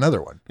need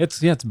another one. it's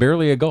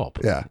barely a gulp.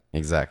 Yeah.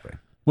 Exactly.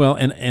 Well,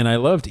 and I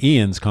loved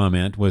Ian's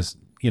comment was,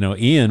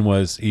 Ian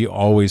was, you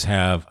always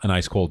have an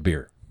ice cold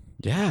beer.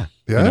 Yeah.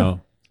 Yeah. You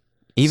know,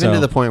 Even So- to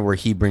the point where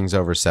he brings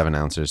over 7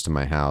 ounces to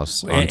my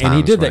house. On and he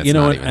times did when that, it's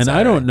not even and I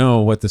Saturday. don't know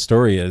what the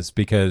story is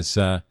because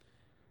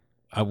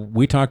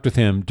we talked with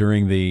him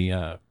during the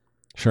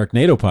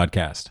Sharknado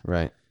podcast,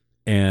 Right.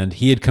 and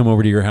he had come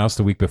over to your house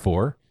the week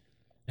before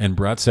and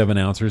brought 7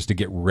 ounces to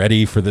get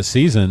ready for the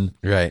season.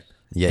 Right.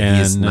 Yeah, and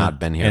he's not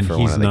been here and for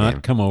he's one of the not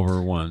games. come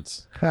over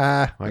once.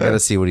 Ah, I got to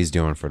see what he's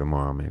doing for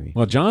tomorrow, maybe.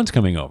 Well, John's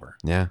coming over,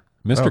 Yeah.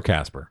 Mr. Oh.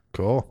 Casper.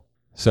 cool.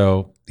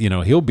 So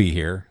he'll be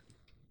here,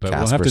 but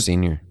Casper we'll have to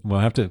Senior. we'll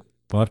have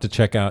to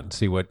check out and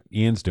see what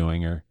Ian's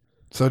doing. Or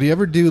So do you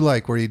ever do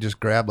like where you just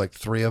grab like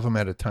 3 of them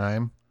at a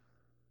time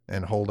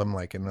and hold them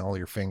like in all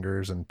your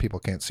fingers and people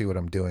can't see what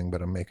I'm doing,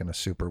 but I'm making a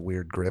super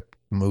weird grip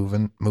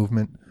movement.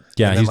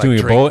 yeah, And then, he's like,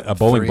 doing drink a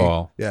bowling 3.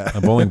 ball, Yeah. a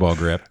bowling ball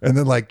grip. And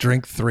then like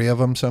drink 3 of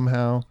them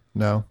somehow.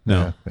 No.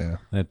 No. Yeah.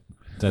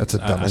 That's the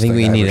dumbest I think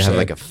we thing I need ever to have said.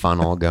 like a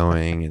funnel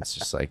going. It's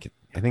just like,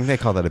 I think they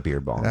call that a beer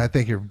ball. I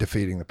think you're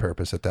defeating the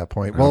purpose at that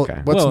point. Well,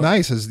 Okay. what's Well-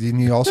 nice is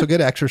you also get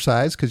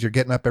exercise because you're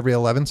getting up every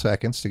 11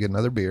 seconds to get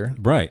another beer.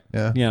 right.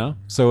 Yeah. Yeah.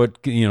 So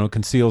it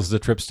conceals the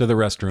trips to the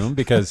restroom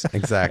because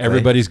Exactly.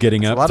 everybody's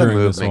getting There's a up lot of during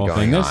this movement whole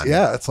going thing. on.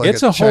 Yeah, it's like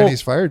It's a, a whole-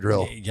 Chinese fire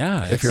drill.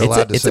 Yeah, If you're It's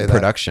allowed to it's say a that.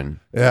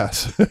 production.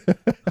 Yes.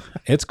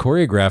 it's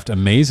choreographed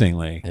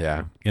amazingly.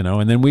 Yeah.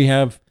 And then we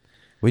have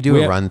We do We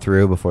a have- run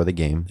through before the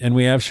game.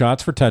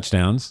 shots for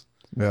touchdowns.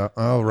 Yeah.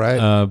 Oh,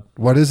 right.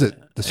 What is it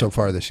so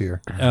far this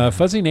year?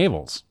 Fuzzy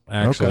navels,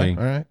 actually.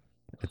 Okay. All right.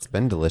 It's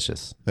been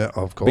delicious. Yeah,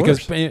 of course.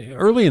 Because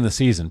early in the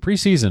season,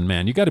 preseason,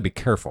 man, you got to be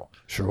careful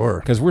sure.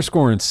 because we're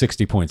scoring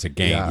 60 points a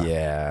game. Yeah.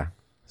 Yeah.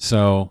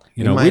 So,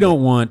 we might-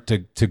 don't want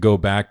to go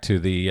back to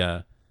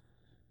the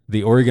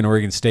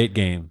Oregon State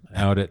game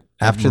out at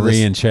After Marie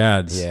this- and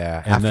Chad's.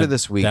 Yeah. And After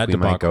this week, that we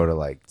might debacle. go to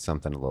like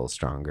something a little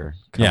stronger.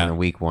 Coming Yeah. to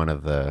week 1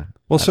 of the.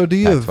 Well, so do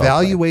you Pac-12 play.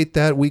 evaluate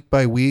that week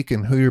by week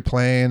and who you're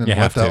playing and You what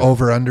have the to.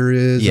 over-under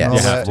is and all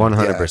Yes, that?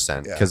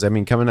 100%. Yeah, yeah. Because,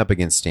 coming up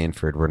against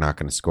Stanford, we're not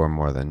going to score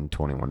more than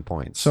 21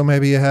 points. So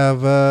maybe you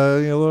have a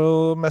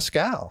little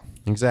mezcal.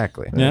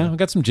 Exactly. Yeah, we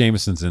got some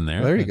Jamesons in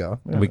there. There you go.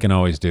 Yeah. We can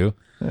always do.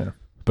 Yeah.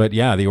 But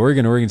yeah, the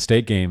Oregon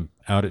State game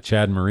out at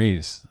Chad and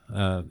Marie's,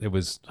 it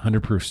was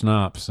 100 proof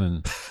schnapps,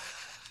 and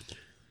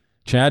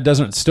Chad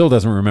still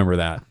doesn't remember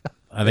that.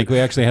 I think we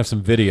actually have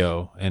some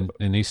video, and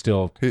he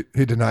still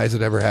He denies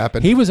it ever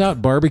happened. he was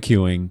out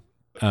barbecuing,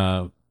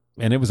 and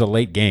it was a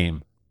late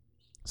game,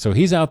 so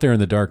he's out there in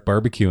the dark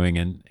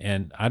barbecuing,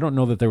 and I don't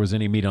know that there was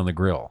any meat on the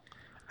grill.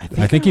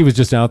 I think he was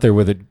just out there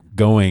with it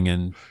going,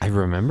 and I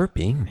remember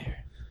being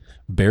there.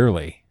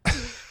 barely.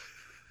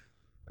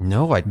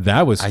 No, I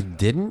That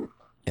didn't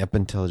up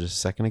until just a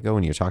second ago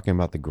when you were talking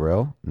about the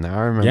grill. Now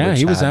I remember. yeah,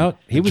 he was Chad. out.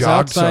 He was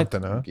jogged outside.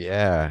 something, huh?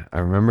 Yeah, I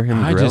remember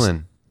him I just-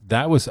 grilling.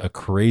 That was a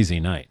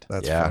crazy night.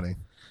 That's Yeah. funny.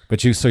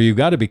 But you've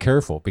got to be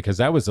careful because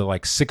that was a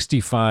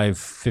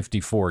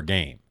 65-54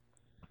 game.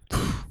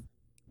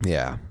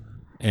 Yeah,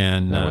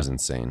 And that was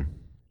insane.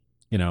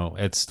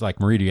 it's like,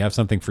 Marie, do you have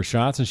something for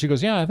shots? And she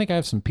goes, yeah, I think I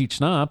have some peach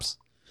schnapps.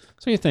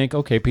 So you think,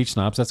 okay, peach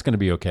schnapps, that's going to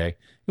be okay.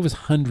 It was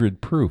 100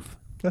 proof.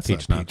 That's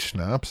peach not schnapps. peach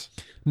schnapps.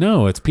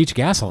 No, it's peach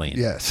gasoline.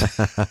 Yes.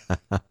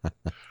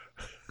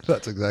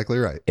 That's exactly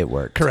right. It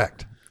worked.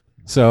 Correct.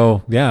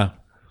 So yeah,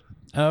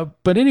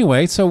 but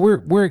anyway, so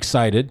we're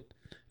excited.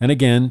 And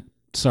again,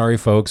 sorry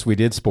folks, we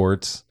did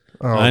sports.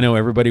 I know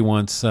everybody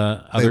wants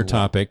other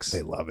topics.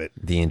 They love it.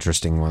 The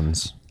interesting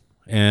ones.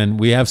 And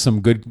we have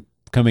some good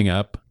coming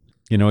up.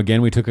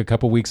 Again, we took a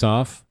couple weeks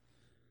off.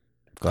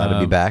 Glad to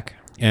be back.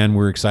 And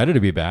we're excited to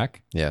be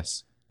back.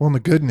 Yes. Well, and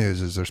the good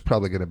news is there's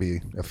probably going to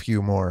be a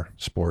few more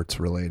sports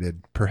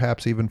related,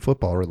 perhaps even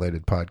football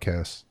related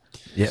podcasts.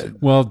 Yeah.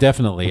 Well,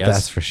 definitely.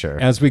 That's for sure.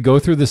 As we go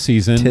through the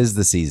season. 'Tis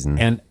the season.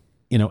 And,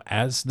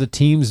 as the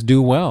teams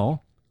do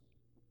well,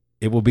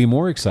 it will be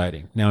more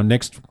exciting. Now,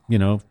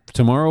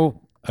 tomorrow,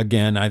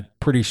 again, I'm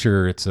pretty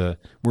sure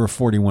we're a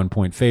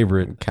 41-point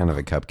favorite. Kind of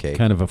a cupcake.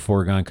 Kind of a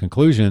foregone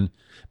conclusion.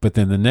 But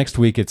then the next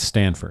week, it's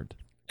Stanford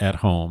at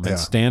home. And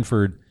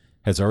Stanford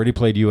has already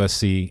played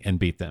USC and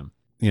beat them.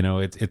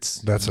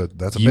 That's a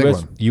big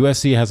one.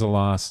 USC has a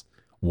loss.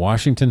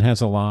 Washington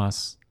has a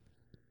loss.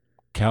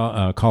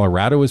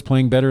 Colorado is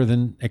playing better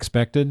than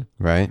expected.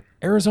 Right.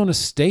 Arizona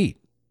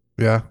State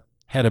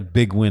had a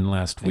big win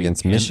last week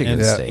against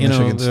Michigan State.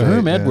 Michigan State,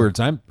 Herm Edwards,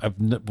 I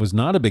was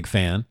not a big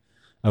fan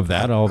of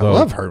that. Although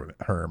I love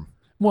Herm.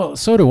 Well,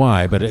 so do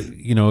I. But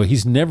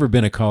he's never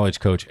been a college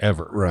coach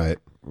ever.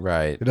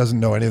 Right. He doesn't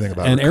know anything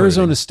about. And recruiting.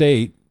 Arizona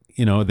State,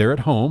 they're at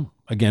home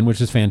again, which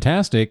is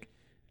fantastic.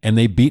 And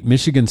they beat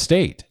Michigan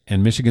State,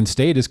 and Michigan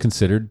State is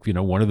considered,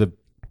 one of the,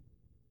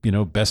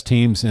 best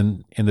teams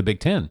in the Big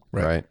Ten.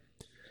 Right.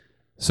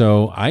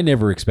 So I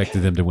never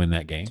expected them to win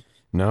that game.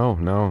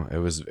 No. It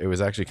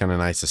was actually kind of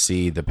nice to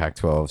see the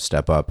Pac-12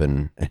 step up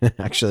and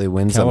actually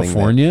win something.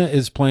 California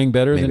is playing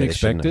better than they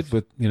expected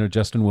with,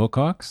 Justin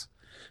Wilcox.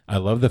 I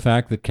love the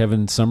fact that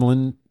Kevin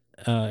Summerlin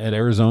at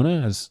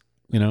Arizona has,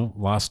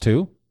 lost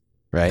 2.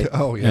 Right.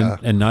 Oh, yeah.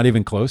 And not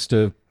even close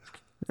to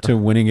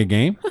winning a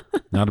game.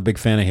 Not a big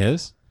fan of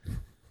his.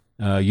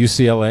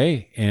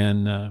 UCLA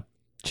and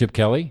Chip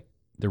Kelly,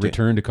 the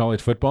return to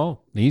college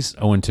football. He's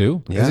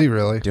 0-2. Yeah. Is he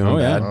really? Doing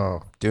bad.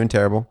 Oh. Doing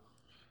terrible.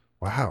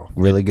 Wow.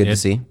 Really good to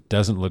see.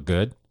 Doesn't look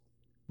good.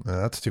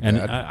 No, that's too And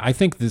bad. I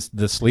think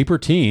the sleeper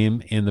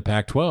team in the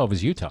Pac-12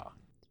 is Utah.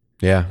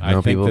 Yeah. I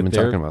think people have that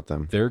been talking about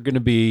them. They're going to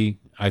be,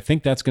 I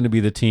think that's going to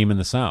be the team in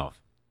the South.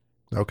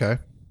 Okay.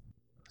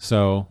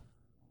 So,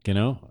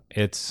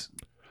 it's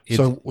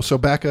so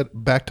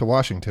back to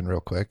Washington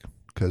real quick,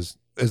 because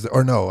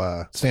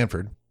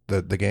Stanford,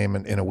 the game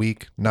in a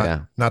week,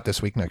 not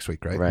this week, next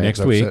week, right? Right. Next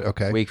week.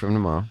 Okay. Week from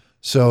tomorrow.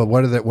 So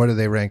what are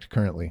they ranked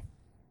currently?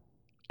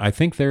 I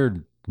think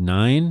they're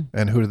 9.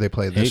 And who do they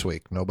play this 8.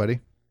 week? Nobody?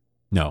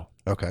 No.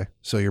 Okay.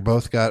 So you're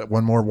both got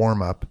one more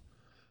warm up,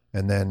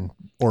 and then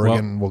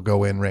Oregon will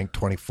go in ranked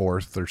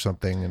 24th or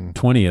something. And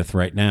 20th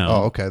right now.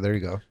 Oh, okay. There you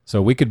go.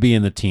 So we could be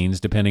in the teens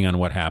depending on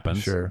what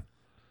happens. Sure.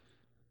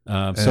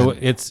 So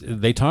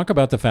they talk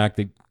about the fact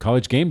that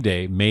College Game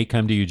Day may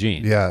come to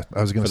Eugene. Yeah,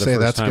 I was going to say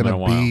that's going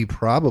to be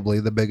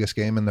probably the biggest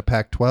game in the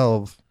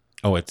Pac-12.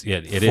 Oh, it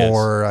is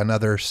for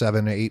another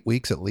 7 to 8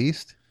 weeks at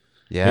least.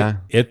 Yeah,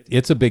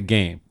 it's a big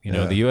game.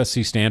 The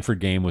USC Stanford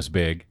game was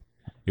big.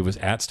 It was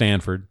at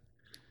Stanford.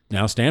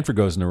 Now Stanford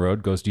goes on the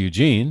road, goes to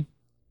Eugene,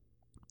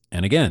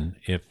 and again,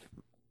 if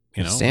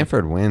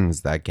Stanford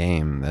wins that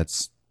game,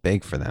 that's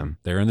big for them.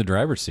 They're in the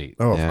driver's seat.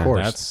 Oh, of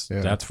course,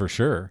 that's for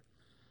sure.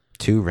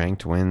 2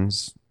 ranked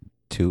wins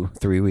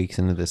 2-3 weeks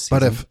into this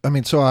season.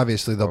 But so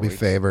obviously they'll be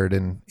favored,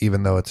 and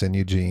even though it's in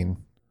Eugene.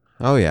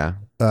 Oh yeah.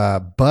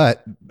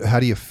 But how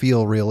do you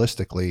feel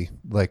realistically?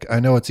 Like, I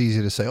know it's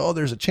easy to say, oh,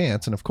 there's a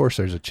chance, and of course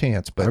there's a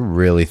chance, but I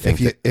really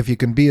think if you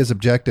can be as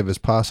objective as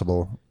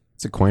possible,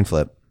 it's a coin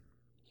flip.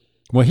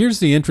 Well, here's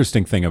the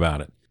interesting thing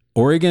about it.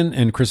 Oregon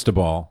and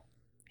Cristobal,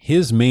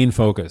 his main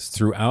focus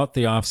throughout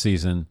the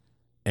offseason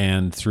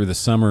and through the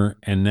summer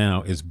and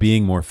now is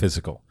being more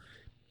physical.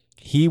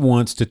 He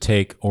wants to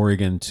take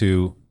Oregon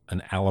to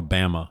an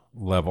Alabama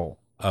level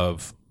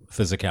of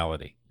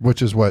physicality.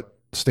 Which is what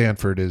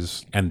Stanford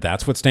is. And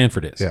that's what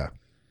Stanford is. Yeah.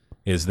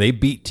 Is they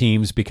beat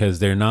teams because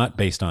they're not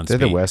based on They're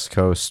speed. the West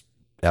Coast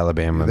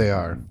Alabama. They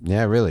are.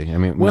 Yeah, really. I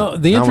mean, well,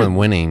 not when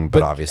winning,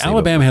 but obviously.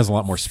 Alabama has a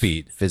lot more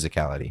speed.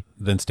 Physicality.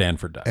 Than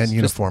Stanford does. And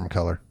uniform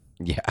color.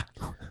 Yeah.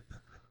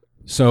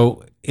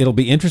 So it'll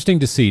be interesting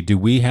to see, do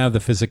we have the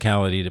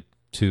physicality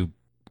to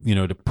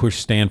push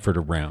Stanford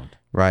around?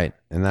 Right.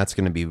 And that's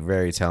going to be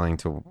very telling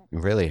to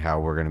really how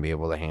we're going to be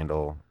able to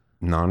handle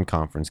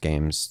non-conference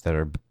games that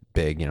are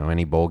big.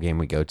 Any bowl game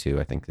we go to,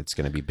 I think it's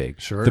going to be big.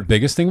 Sure. The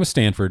biggest thing with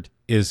Stanford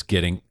is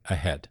getting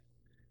ahead.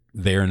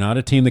 They are not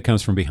a team that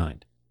comes from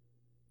behind.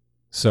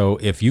 So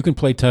if you can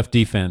play tough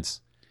defense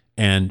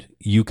and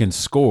you can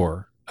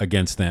score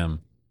against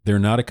them, they're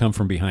not a come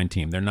from behind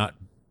team. They're not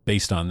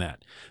based on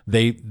that.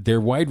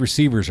 Their wide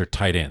receivers are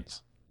tight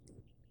ends.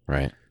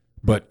 Right.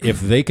 But if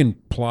they can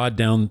plod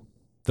down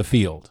the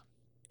field,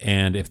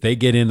 and if they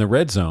get in the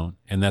red zone,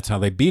 and that's how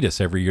they beat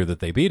us every year that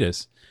they beat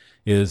us,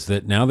 is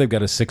that now they've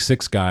got a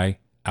 6'6" guy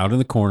out in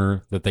the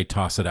corner that they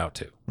toss it out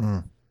to.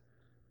 Mm.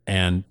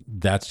 And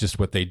that's just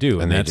what they do.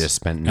 And they just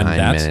spent 9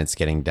 minutes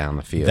getting down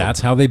the field. That's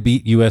how they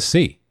beat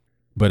USC.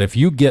 But if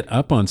you get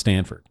up on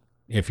Stanford,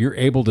 if you're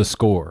able to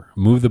score,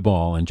 move the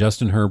ball, and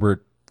Justin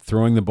Herbert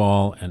throwing the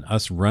ball and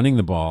us running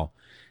the ball,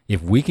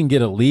 if we can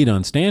get a lead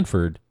on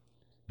Stanford,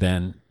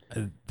 then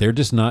they're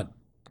just not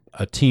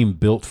a team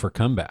built for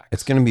comebacks.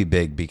 It's going to be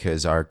big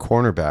because our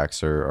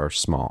cornerbacks are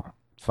small,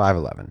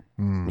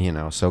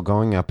 5'11". So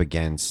going up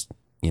against,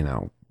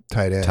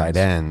 tight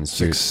ends,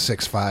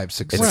 6'5",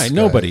 6'6". Right.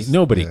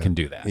 Nobody can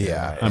do that.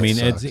 Yeah. I mean,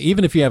 it's,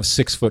 even if you have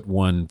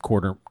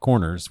 6'1"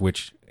 corners,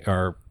 which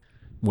are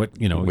what,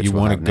 you Which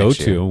we'll want to have go next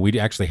to, year. we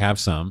actually have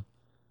some.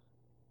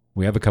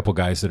 We have a couple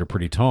guys that are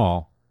pretty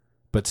tall,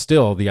 but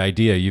still the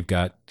idea you've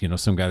got,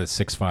 some guy that's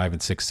 6'5" and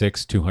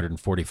 6'6",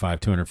 245,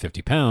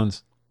 250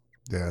 pounds.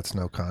 Yeah, it's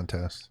no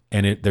contest.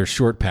 And they're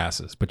short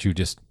passes, but you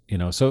just,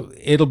 so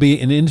it'll be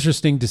an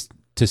interesting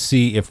to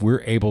see if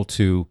we're able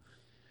to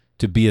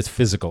be as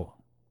physical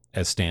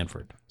as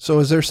Stanford. So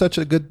is there such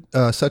a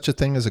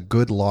thing as a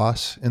good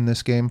loss in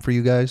this game for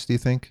you guys, do you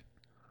think?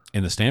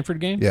 In the Stanford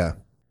game? Yeah.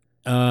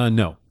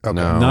 No. Okay.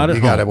 No. Not at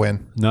You home. got to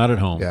win. Not at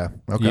home. Yeah.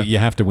 Okay. You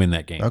have to win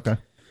that game. Okay.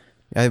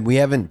 We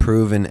haven't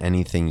proven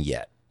anything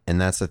yet.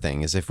 And that's the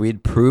thing, is if we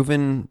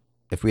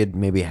had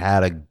maybe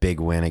had a big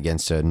win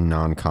against a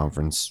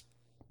non-conference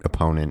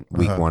opponent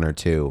week 1 or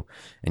 2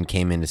 and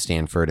came into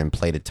Stanford and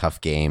played a tough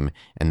game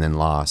and then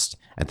lost,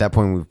 at that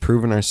point we've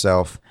proven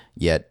ourselves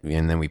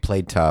and then we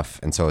played tough,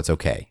 and so it's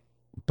okay.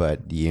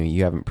 But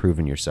you haven't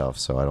proven yourself,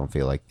 so I don't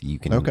feel like you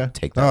can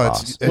take that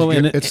loss.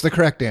 It's the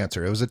correct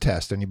answer. It was a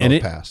test, and you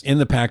both passed. In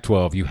the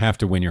Pac-12, you have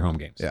to win your home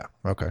games. Yeah.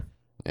 Okay.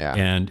 Yeah.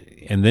 And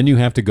then you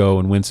have to go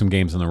and win some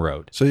games on the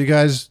road. So you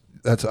guys,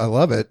 I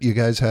love it. You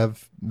guys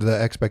have the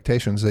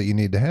expectations that you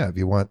need to have.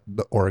 You want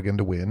the Oregon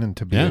to win and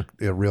to be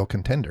a real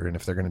contender, and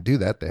if they're going to do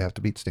that, they have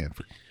to beat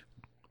Stanford.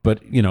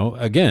 But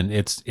again,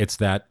 it's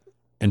that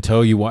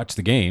until you watch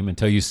the game,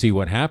 until you see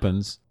what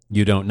happens,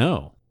 you don't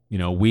know.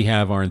 We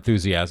have our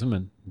enthusiasm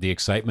and the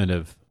excitement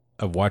of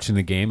watching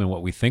the game and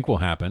what we think will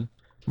happen.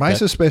 My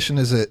suspicion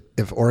is that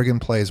if Oregon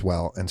plays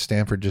well and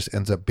Stanford just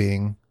ends up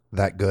being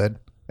that good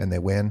and they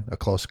win a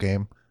close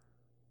game,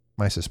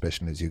 my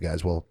suspicion is you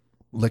guys will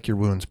lick your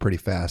wounds pretty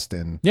fast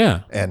and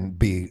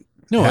be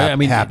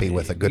happy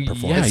with a good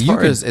performance.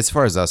 As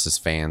far as us as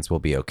fans, we'll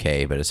be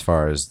okay. But as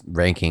far as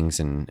rankings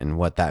and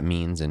what that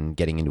means and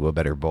getting into a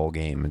better bowl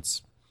game,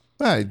 it's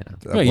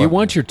you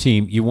want your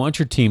team. You want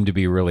your team to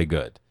be really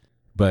good,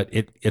 but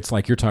it's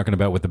like you're talking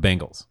about with the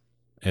Bengals.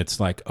 It's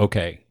like,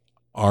 okay,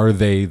 are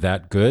they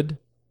that good?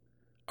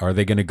 Are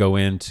they going to go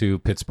into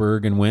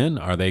Pittsburgh and win?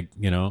 Are they?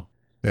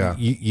 Yeah.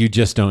 You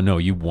just don't know.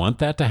 You want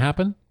that to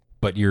happen,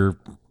 but you're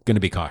going to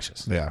be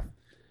cautious. Yeah.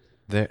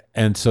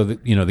 And so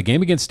the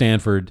game against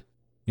Stanford,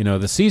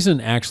 the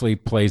season actually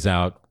plays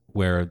out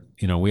where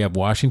we have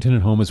Washington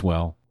at home as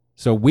well.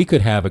 So we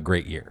could have a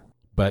great year,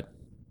 but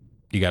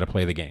you got to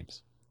play the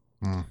games.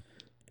 And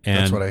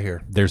that's what I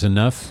hear. There's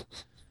enough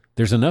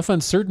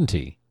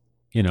uncertainty,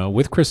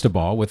 with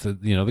Cristobal, with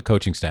the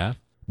coaching staff,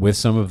 with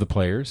some of the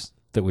players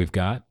that we've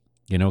got.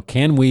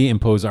 Can we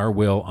impose our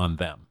will on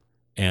them?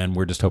 And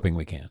we're just hoping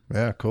we can.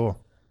 Yeah,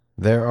 cool.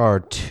 There are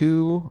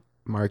 2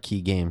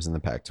 marquee games in the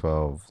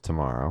Pac-12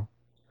 tomorrow,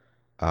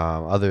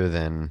 other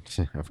than,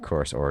 of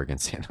course, Oregon,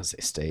 San Jose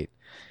State.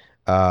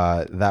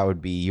 That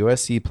would be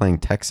USC playing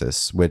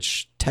Texas,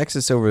 which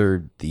Texas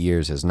over the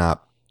years has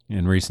not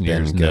in recent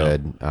been years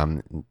good.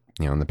 No.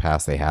 In the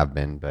past they have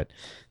been, but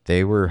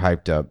they were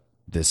hyped up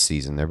this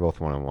season. They're both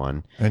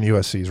 1-1. And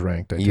USC's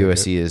ranked.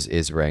 USC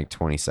is ranked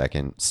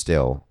 22nd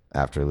still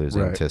after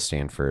losing to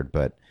Stanford,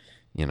 but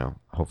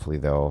hopefully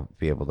they'll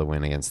be able to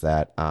win against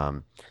that.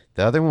 The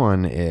other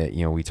one,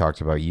 we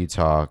talked about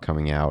Utah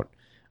coming out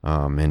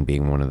and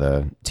being one of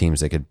the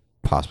teams that could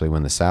possibly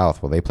win the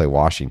South. Well, they play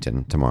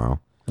Washington tomorrow.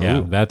 Yeah,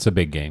 Ooh. that's a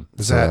big game.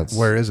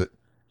 Where is it?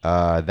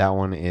 That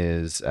one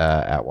is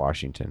at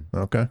Washington.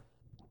 Okay.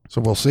 So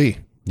we'll see.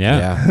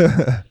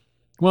 Yeah.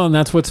 Well, and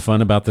that's what's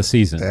fun about the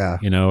season. Yeah.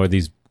 Are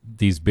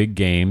these big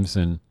games,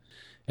 and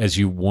as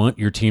you want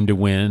your team to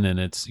win, and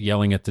it's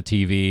yelling at the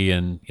TV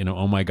and,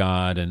 oh my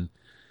God, and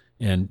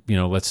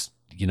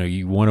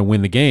you want to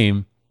win the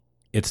game.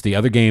 It's the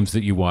other games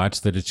that you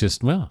watch that it's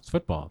just, it's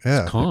football.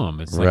 It's calm.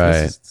 It's like,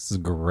 this is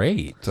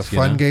great. It's a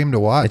fun game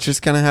to watch. It's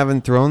just kind of having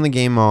thrown the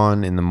game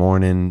on in the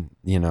morning,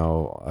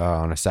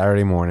 on a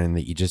Saturday morning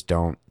that you just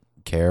don't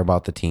care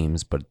about the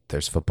teams, but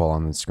there's football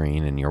on the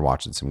screen and you're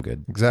watching some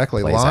good.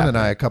 Exactly. plays Lon happen. and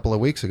I, a couple of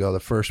weeks ago, the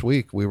first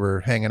week, we were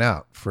hanging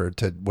out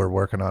we're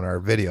working on our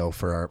video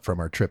from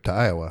our trip to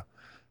Iowa.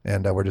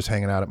 And we're just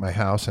hanging out at my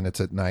house, and it's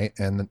at night,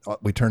 and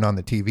we turn on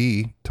the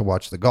TV to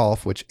watch the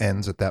golf, which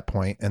ends at that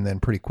point, and then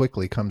pretty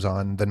quickly comes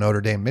on the Notre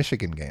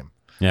Dame-Michigan game.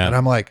 Yeah. And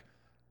I'm like,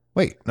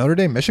 wait, Notre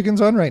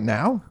Dame-Michigan's on right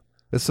now?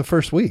 It's the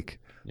first week.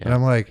 Yeah. And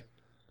I'm like,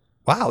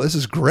 wow, this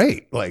is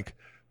great. Like,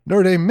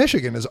 Notre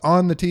Dame-Michigan is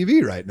on the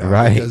TV right now.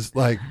 Right. Because,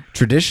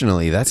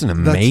 traditionally, that's an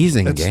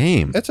amazing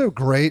game. It's a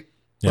great...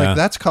 Yeah.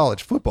 that's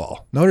college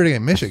football. Notre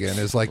Dame-Michigan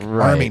is like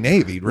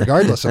Army-Navy,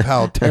 regardless of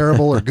how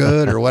terrible or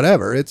good or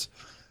whatever.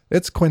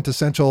 It's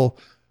quintessential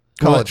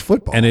college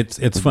football. And it's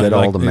fun. Good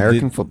old the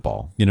American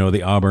football.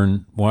 The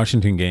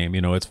Auburn-Washington game,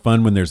 it's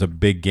fun when there's a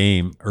big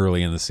game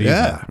early in the season.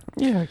 Yeah.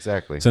 Yeah,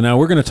 exactly. So now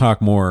we're going to talk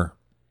more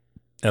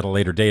at a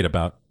later date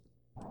about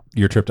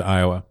your trip to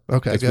Iowa.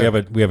 Okay, 'Cause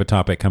good. we have a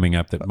topic coming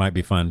up that might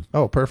be fun.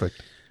 Oh,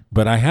 perfect.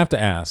 But I have to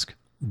ask,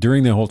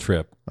 during the whole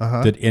trip,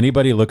 did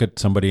anybody look at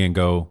somebody and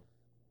go,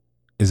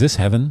 "Is this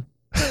heaven?"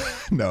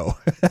 No,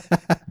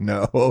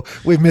 no,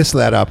 we missed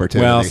that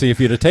opportunity. Well, see, if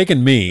you'd have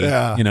taken me,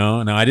 Yeah.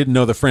 now I didn't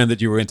know the friend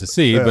that you were in to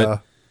see,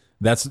 but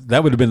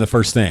that would have been the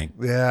first thing.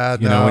 Yeah,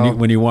 You know,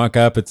 when you walk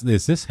up,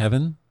 is this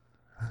heaven?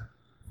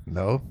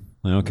 no,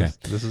 Okay.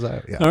 this is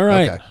yeah. All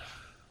right. Okay.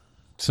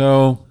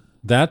 So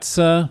that's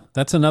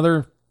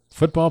another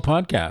football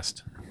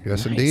podcast.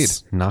 Yes, indeed.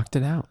 Knocked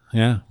it out.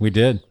 Yeah, we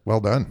did. Well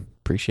done.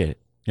 Appreciate it.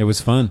 It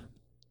was fun.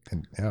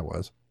 And yeah, it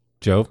was.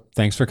 Joe,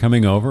 thanks for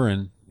coming over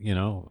and,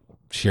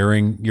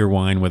 sharing your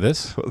wine with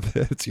us.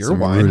 It's your Some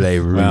wine,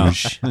 Roulette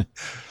Rouge.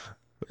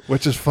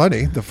 which is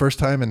funny. The first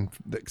time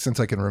since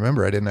I can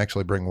remember, I didn't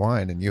actually bring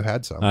wine, and you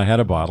had some. I had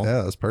a bottle.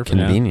 Yeah, that's perfect.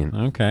 Yeah. Convenient.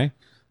 Okay.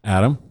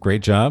 Adam,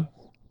 great job.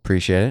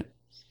 Appreciate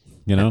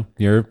it.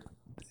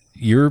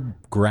 Your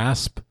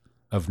grasp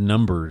of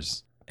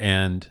numbers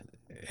and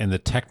the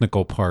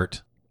technical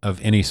part of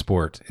any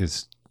sport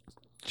is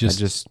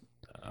just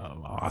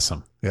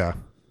awesome. Yeah.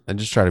 I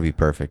just try to be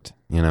perfect.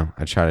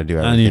 I try to do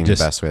everything the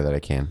best way that I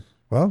can.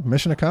 Well,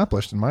 mission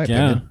accomplished, in my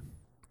opinion.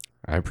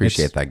 I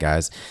appreciate that,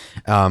 guys.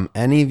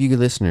 Any of you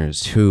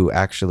listeners who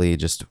actually,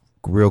 just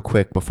real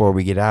quick before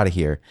we get out of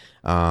here,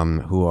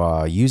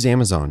 who use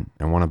Amazon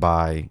and want to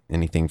buy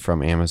anything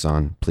from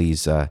Amazon,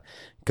 please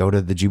go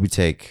to the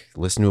Jubitake,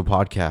 listen to a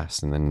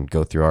podcast, and then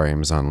go through our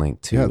Amazon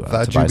link to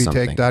buy something.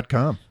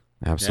 thejubitake.com.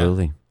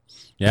 Absolutely.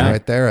 Yeah.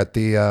 Right there at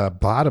the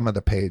bottom of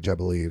the page, I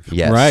believe.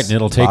 Yes. Right. And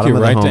it'll take Bottom you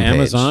of the right to homepage.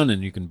 Amazon,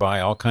 and you can buy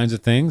all kinds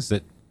of things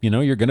that,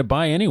 you're going to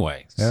buy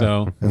anyway. Yeah.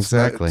 So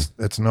Exactly.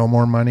 It's no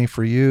more money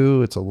for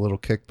you. It's a little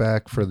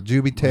kickback for the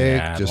Jubitake.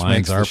 yeah, it Just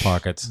lines makes our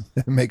pockets.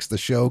 It makes the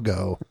show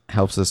go.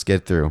 Helps us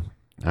get through.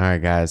 All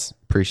right, guys.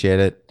 Appreciate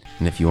it.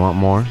 And if you want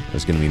more,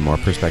 there's going to be more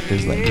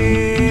perspectives later.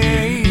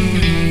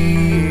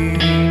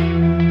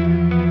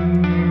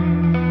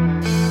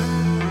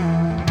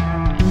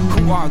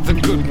 Who are the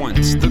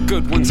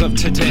good ones of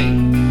today?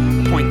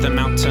 Point them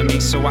out to me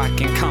so I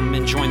can come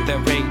and join their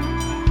raid.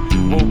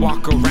 We'll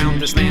walk around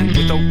this land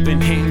with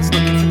open hands,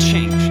 looking for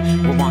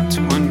change. We'll want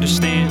to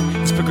understand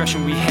its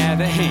progression we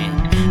had at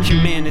hand.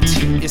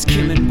 Humanity is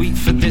killing, we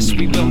for this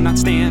we will not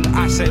stand.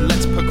 I say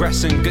let's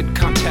progress in good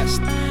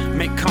contest.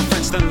 Make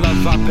conference, then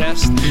love our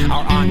best.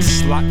 Our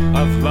onslaught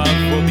of love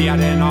will be at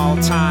an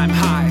all-time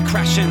high,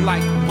 crashing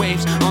like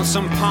waves on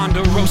some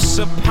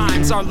ponderosa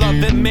pines. Our love,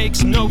 it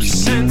makes no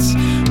sense.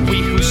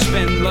 We who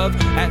spend love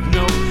at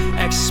no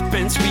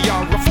expense. We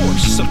are a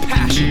force of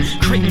passion,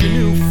 creating a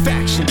new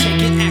faction,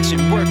 taking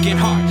action, working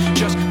hard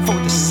just for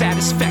the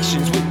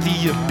satisfactions, with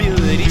the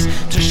abilities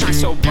to shine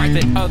so bright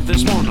that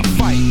others wanna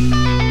fight,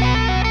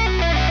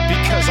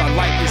 because our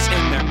light is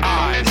in their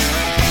eyes.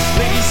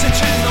 Ladies and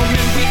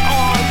gentlemen, we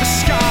are the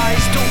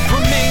skies. Don't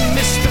remain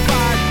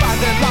mystified by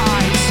their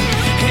lies,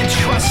 and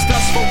trust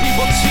us, for we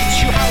will teach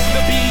you how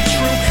to be